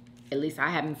 At least I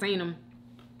haven't seen them.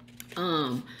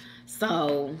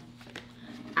 So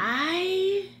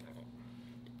I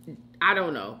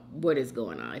don't know what is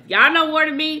going on. If y'all know more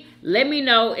than me, let me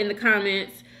know in the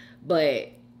comments.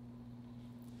 But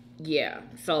yeah,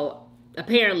 so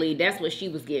apparently that's what she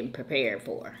was getting prepared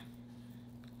for.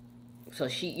 So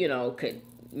she, you know, could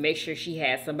make sure she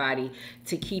had somebody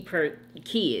to keep her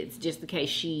kids just in case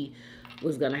she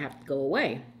was going to have to go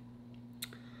away.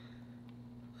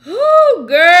 Ooh,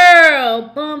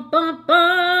 girl. Bum, bum,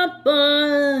 bum,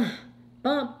 bum.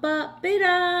 Bum, bum,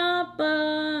 ba,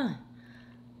 ba.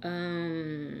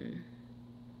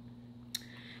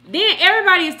 Then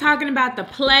everybody is talking about the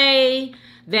play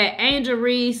that Angel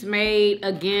Reese made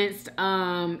against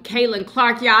Caitlin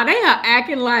Clark. Y'all, they are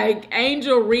acting like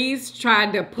Angel Reese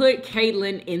tried to put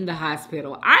Caitlin in the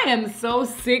hospital. I am so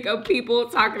sick of people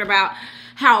talking about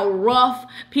how rough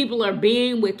people are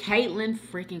being with Caitlin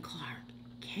freaking Clark.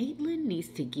 Caitlin needs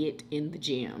to get in the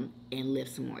gym and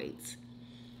lift some weights.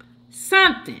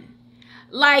 Something.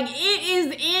 Like, it is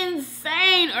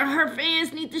insane, or her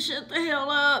fans need to shut the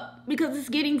hell up because it's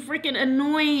getting freaking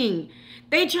annoying.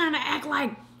 They trying to act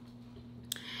like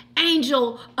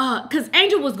Angel, because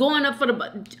Angel was going up for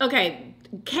the, okay,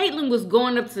 Caitlin was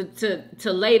going up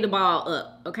to lay the ball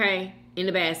up, okay, in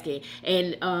the basket.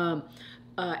 And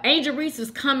Angel Reese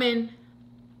is coming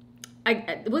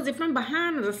was it from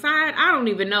behind or the side? I don't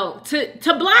even know.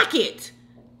 To block it.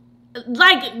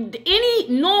 Like any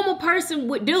normal person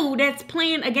would do that's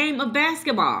playing a game of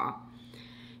basketball.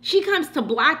 She comes to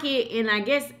block it and I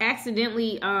guess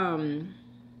accidentally, anyway,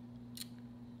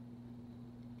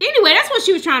 that's what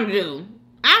she was trying to do.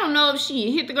 I don't know if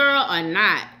she hit the girl or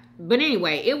not. But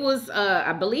anyway, it was,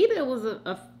 I believe it was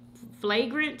a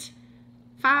flagrant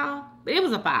foul. But it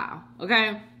was a foul,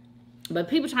 okay? But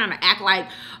people trying to act like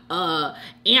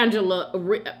Angela,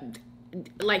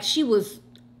 like she was,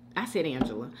 I said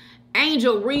Angela.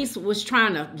 Angel Reese was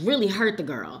trying to really hurt the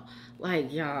girl.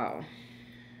 Like, y'all,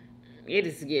 it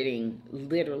is getting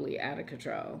literally out of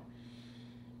control.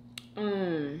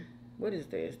 What is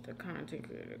this? The content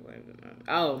creator.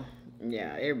 Oh,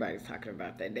 yeah, everybody's talking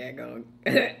about that daggone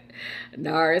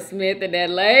Nara Smith and that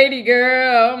lady,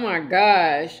 girl. Oh, my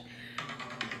gosh.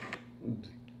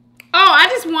 Oh, I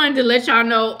just wanted to let y'all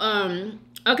know.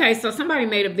 Okay, so somebody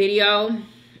made a video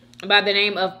by the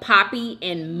name of Poppy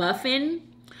and Muffin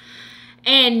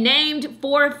and named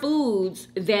 4 foods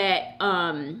that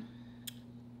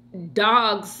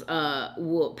dogs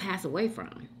will pass away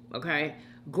from. Okay,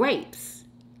 grapes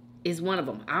is one of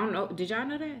them. I don't know. Did y'all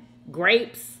know that?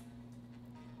 Grapes.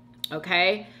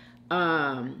 Okay.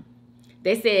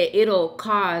 They said it'll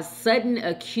cause sudden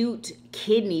acute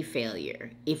kidney failure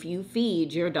if you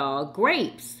feed your dog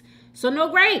grapes. So no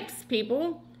grapes,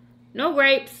 people. No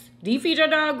grapes. Do you feed your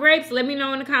dog grapes? Let me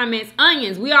know in the comments.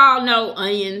 Onions. We all know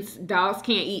onions. Dogs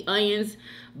can't eat onions.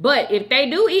 But if they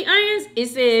do eat onions, it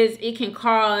says it can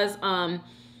cause hemolytic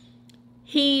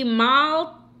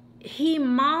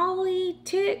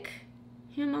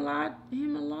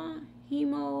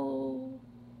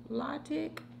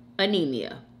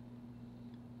anemia.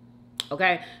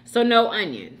 Okay, so no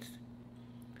onions.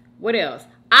 What else?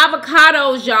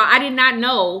 Avocados, y'all. I did not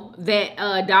know that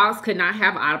dogs could not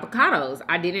have avocados.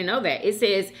 I didn't know that. It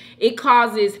says it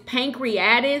causes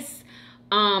pancreatitis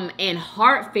and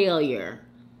heart failure.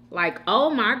 Like, oh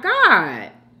my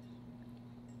God.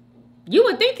 You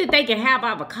would think that they could have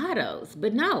avocados,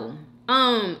 but no.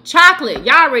 Chocolate.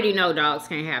 Y'all already know dogs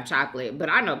can't have chocolate, but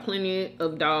I know plenty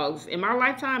of dogs in my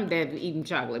lifetime that have eaten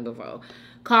chocolate before.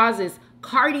 Causes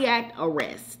cardiac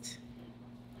arrest.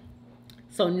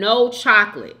 So no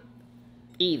chocolate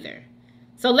either.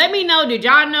 So let me know, did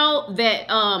y'all know that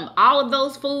all of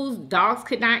those foods dogs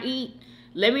could not eat?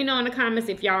 Let me know in the comments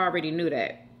if y'all already knew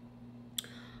that.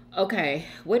 Okay,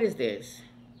 what is this?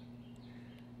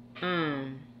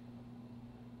 What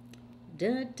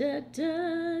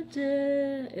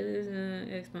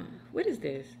is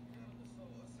this? A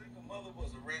single mother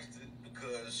was arrested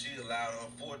because she allowed her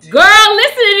 14. Girl,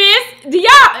 listen to this. Do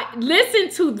y'all listen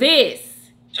to this?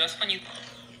 Just when you...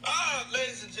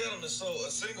 Ladies and gentlemen, so a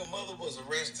single mother was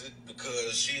arrested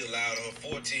because she allowed her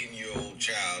 14-year-old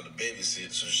child to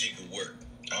babysit so she could work.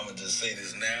 I'm going to just say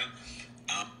this now.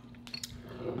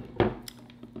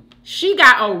 She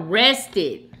got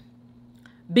arrested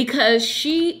because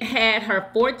she had her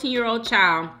 14-year-old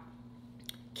child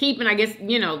keeping, I guess,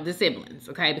 you know, the siblings,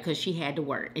 okay? Because she had to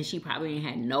work and she probably ain't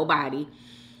had nobody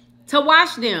to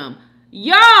watch them.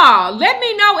 Y'all, let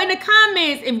me know in the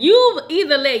comments if you've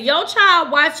either let your child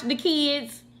watch the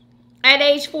kids at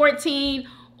age 14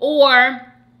 or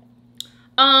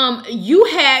you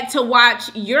had to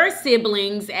watch your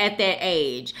siblings at that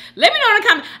age. Let me know in the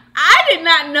comments. I did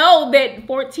not know that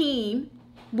 14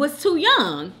 was too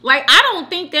young. Like, I don't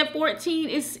think that 14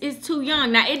 is too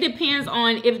young. Now, it depends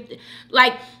on if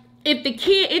the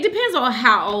kid, it depends on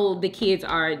how old the kids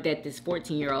are that this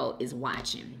 14-year-old is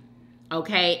watching.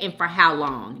 Okay, and for how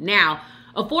long. Now,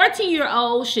 a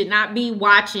 14-year-old should not be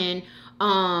watching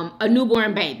a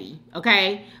newborn baby,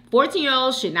 okay?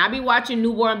 14-year-olds should not be watching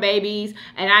newborn babies,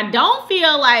 and I don't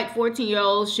feel like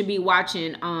 14-year-olds should be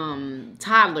watching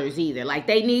toddlers either. Like,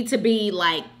 they need to be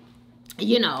like,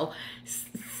 you know,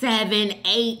 7,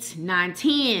 8, 9,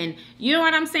 10. You know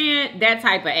what I'm saying? That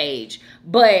type of age.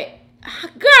 But,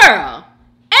 girl,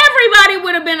 everybody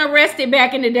would have been arrested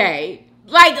back in the day.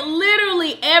 Like,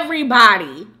 literally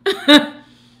everybody.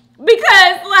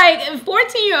 Because, like,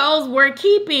 14-year-olds were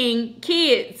keeping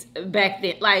kids back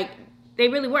then. Like, they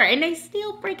really were. And they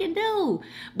still freaking do.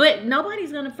 But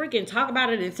nobody's going to freaking talk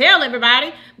about it and tell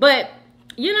everybody. But,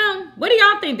 you know, what do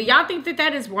y'all think? Do y'all think that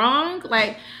that is wrong?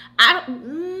 Like, I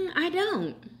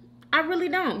don't. I really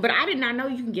don't. But I did not know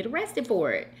you can get arrested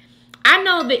for it. I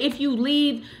know that if you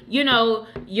leave, you know,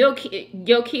 your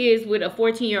kids with a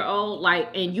 14-year-old, like,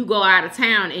 and you go out of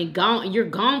town and you're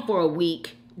gone for a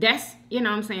week, that's, you know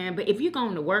what I'm saying? But if you're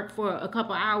going to work for a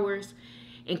couple hours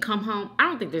and come home, I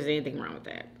don't think there's anything wrong with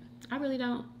that. I really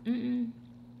don't.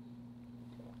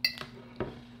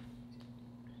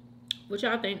 What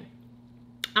y'all think?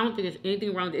 I don't think there's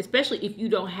anything wrong with it, especially if you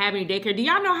don't have any daycare. Do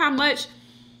y'all know how much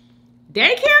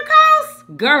daycare costs?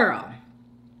 Girl.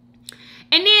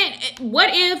 And then what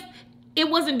if it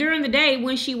wasn't during the day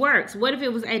when she works? What if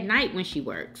it was at night when she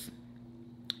works?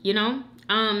 You know?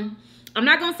 I'm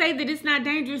not going to say that it's not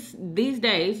dangerous these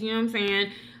days, you know what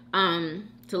I'm saying,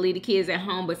 to leave the kids at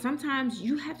home. But sometimes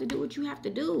you have to do what you have to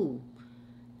do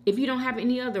if you don't have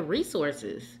any other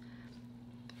resources.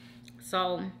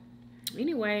 So,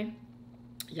 anyway,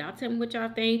 y'all tell me what y'all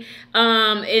think.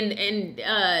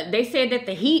 They said that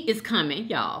the heat is coming,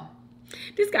 y'all.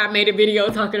 This guy made a video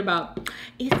talking about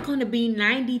it's going to be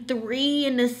 93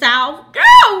 in the South.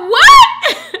 Girl,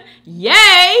 what?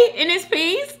 Yay, in his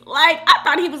piece. Like, I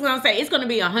thought he was going to say it's going to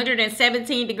be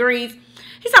 117 degrees.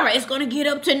 He's talking about it's going to get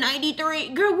up to 93.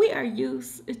 Girl, we are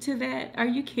used to that. Are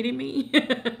you kidding me?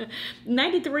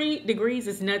 93 degrees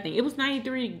is nothing. It was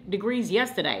 93 degrees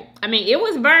yesterday. I mean, it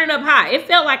was burned up high. It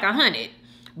felt like 100.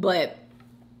 But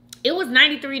it was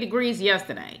 93 degrees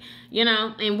yesterday. You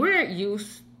know, and we're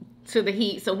used to the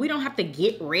heat. So we don't have to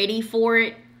get ready for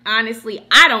it. Honestly,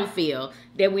 I don't feel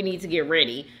that we need to get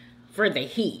ready for the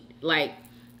heat. Like,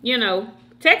 you know,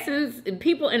 Texans and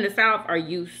people in the South are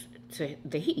used to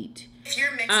the heat. If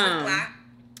you're mixed with black.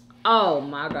 Oh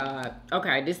my God.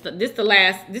 Okay, this the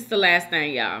last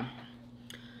thing, y'all.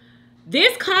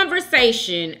 This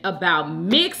conversation about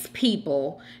mixed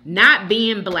people not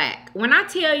being black. When I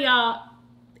tell y'all,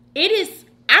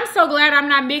 I'm so glad I'm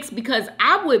not mixed, because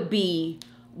I would be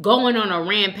going on a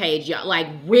rampage, y'all. Like,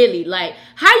 really, like,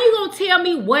 how you gonna tell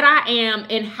me what I am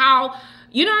and how,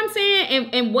 you know what I'm saying?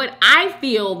 And what I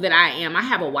feel that I am. I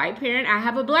have a white parent. I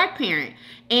have a black parent.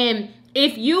 And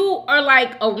if you are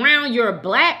like around your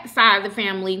black side of the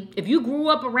family, if you grew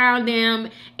up around them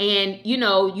and you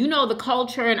know the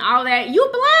culture and all that, you're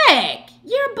black.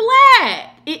 You're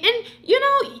black. And you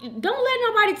know, don't let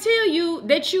nobody tell you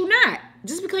that you're not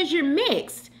just because you're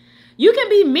mixed. You can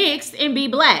be mixed and be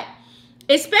black,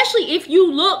 especially if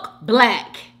you look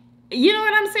black. You know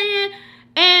what I'm saying?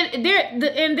 And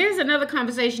there's another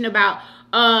conversation about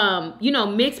you know,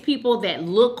 mixed people that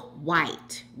look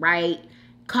white, right?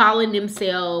 Calling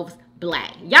themselves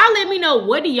black. Y'all let me know,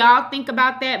 what do y'all think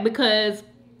about that? Because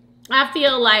I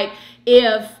feel like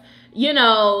if, you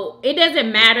know, it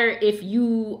doesn't matter if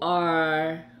you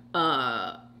are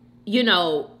you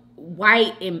know,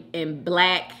 white and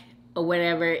black or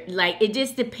whatever. Like, it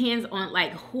just depends on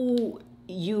like who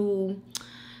you,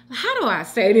 how do I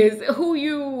say this, who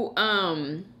you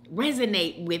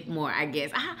resonate with more, I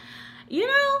guess. You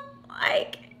know,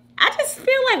 like, I just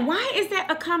feel like, why is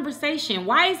that a conversation?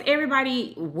 Why is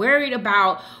everybody worried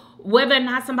about whether or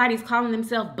not somebody's calling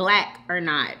themselves black or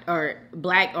not, or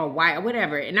black or white or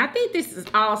whatever? And I think this is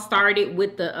all started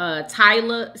with the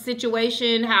Tyler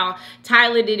situation, how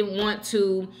Tyler didn't want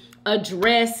to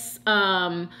address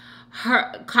her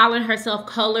calling herself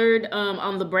colored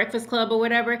on the Breakfast Club or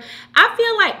whatever. I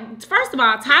feel like, first of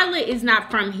all, Tyler is not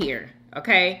from here,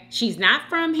 okay? She's not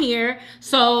from here,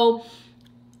 so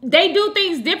they do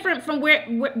things different from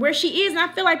where she is, and I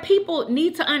feel like people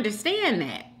need to understand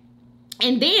that.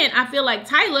 And then I feel like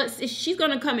Tyler, she's going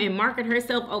to come and market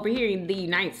herself over here in the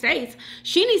United States.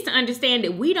 She needs to understand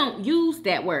that we don't use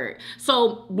that word.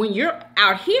 So when you're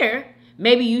out here,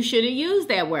 maybe you shouldn't use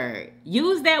that word.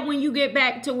 Use that when you get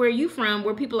back to where you from,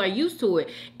 where people are used to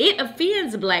it. It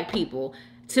offends black people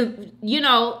to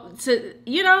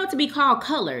be called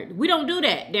colored. We don't do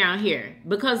that down here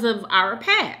because of our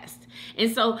past.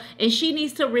 And she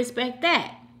needs to respect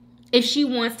that if she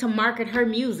wants to market her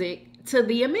music to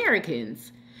the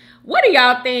Americans. What do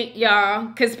y'all think, y'all?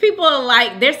 Because people are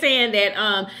like, they're saying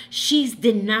that she's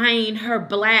denying her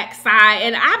black side.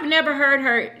 And I've never heard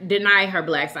her deny her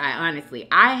black side, honestly.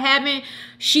 I haven't.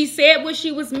 She said what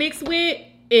she was mixed with.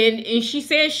 And she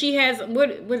said she has,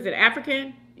 what is it,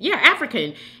 African? Yeah,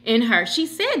 African in her. She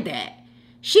said that.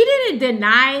 She didn't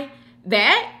deny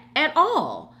that at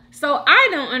all. So I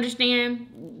don't understand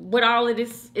what all of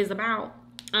this is about.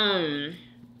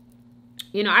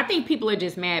 You know, I think people are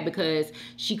just mad because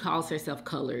she calls herself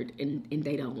colored and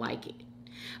they don't like it.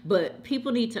 But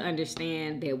people need to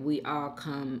understand that we all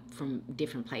come from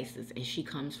different places, and she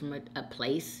comes from a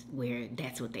place where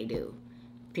that's what they do,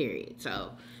 period.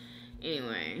 So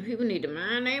anyway, people need to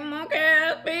mind their monkey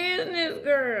ass business,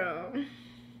 girl.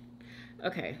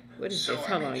 Okay, what is this?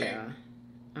 Hold on, y'all.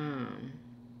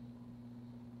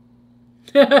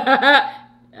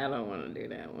 I don't want to do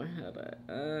that one. Hold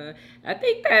on. I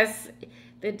think that's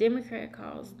the Democrat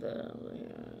calls the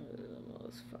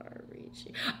most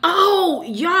far-reaching. Oh,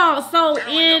 y'all. So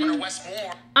in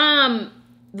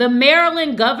the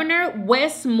Maryland governor,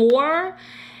 Wes Moore,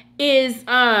 is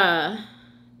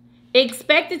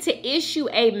expected to issue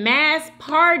a mass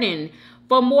pardon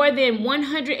for more than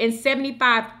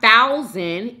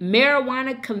 175,000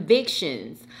 marijuana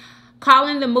convictions,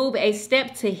 calling the move a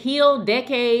step to heal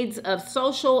decades of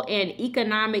social and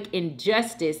economic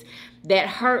injustice that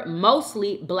hurt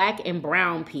mostly Black and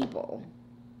brown people.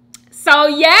 So,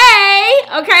 yay!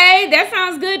 Okay, that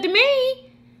sounds good to me.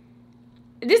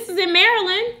 This is in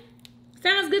Maryland.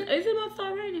 Sounds good. Is it about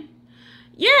start raining?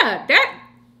 Yeah, that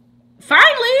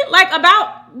finally, like,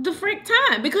 about the frick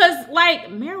time, because like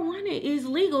marijuana is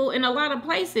legal in a lot of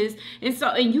places, and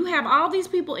you have all these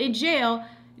people in jail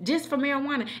just for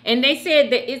marijuana, and they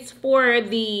said that it's for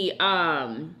the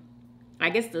I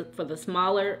guess for the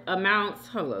smaller amounts.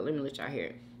 Hold on, let me let y'all hear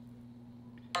it.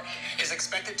 Is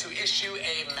expected to issue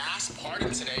a mass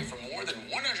pardon today for more than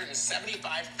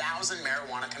 175,000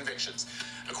 marijuana convictions.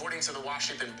 According to the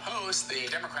Washington Post, the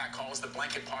Democrat calls the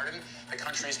blanket pardon the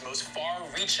country's most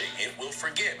far-reaching. It will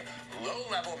forgive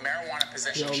low-level marijuana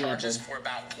possession charges for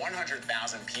about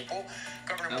 100,000 people.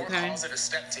 Governor Moore calls it a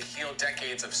step to heal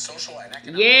decades of social and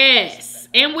economic. Yes,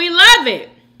 and we love it.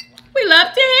 We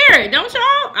love to hear it, don't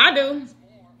y'all? I do.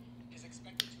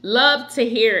 Love to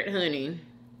hear it, honey.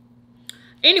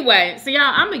 Anyway, so y'all,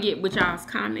 I'm going to get with y'all's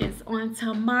comments on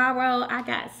tomorrow. I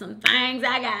got some things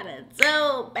I got to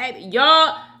do, baby.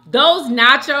 Y'all, those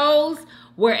nachos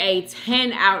were a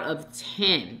 10 out of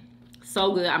 10.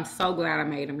 So good. I'm so glad I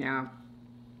made them, y'all.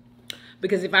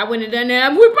 Because if I wouldn't have done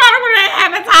that, we probably wouldn't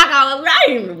have had tacos. I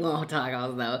ain't even want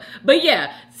tacos, though. But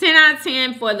yeah, 10 out of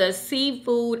 10 for the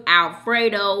seafood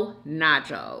Alfredo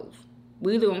nachos.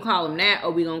 We either going to call them that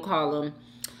or we going to call them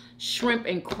shrimp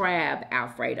and crab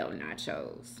Alfredo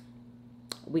nachos.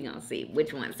 We gonna see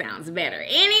which one sounds better.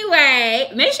 Anyway,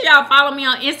 make sure y'all follow me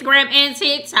on Instagram and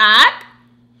TikTok.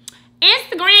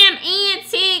 Instagram and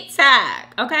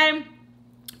TikTok, okay?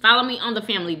 Follow me on the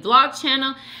Family Vlog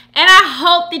channel. And I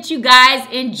hope that you guys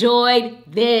enjoyed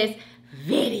this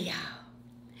video.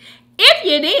 If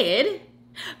you did,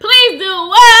 please do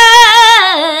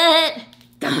what?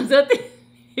 Thumbs up the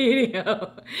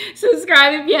video.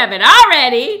 Subscribe if you haven't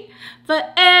already for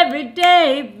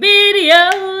everyday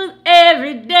videos.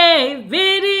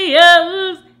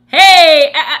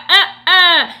 Hey,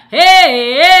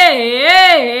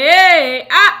 hey,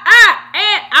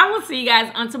 and I will see you guys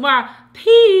on tomorrow.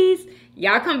 Peace.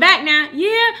 Y'all come back now.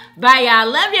 Yeah. Bye, y'all.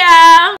 Love y'all.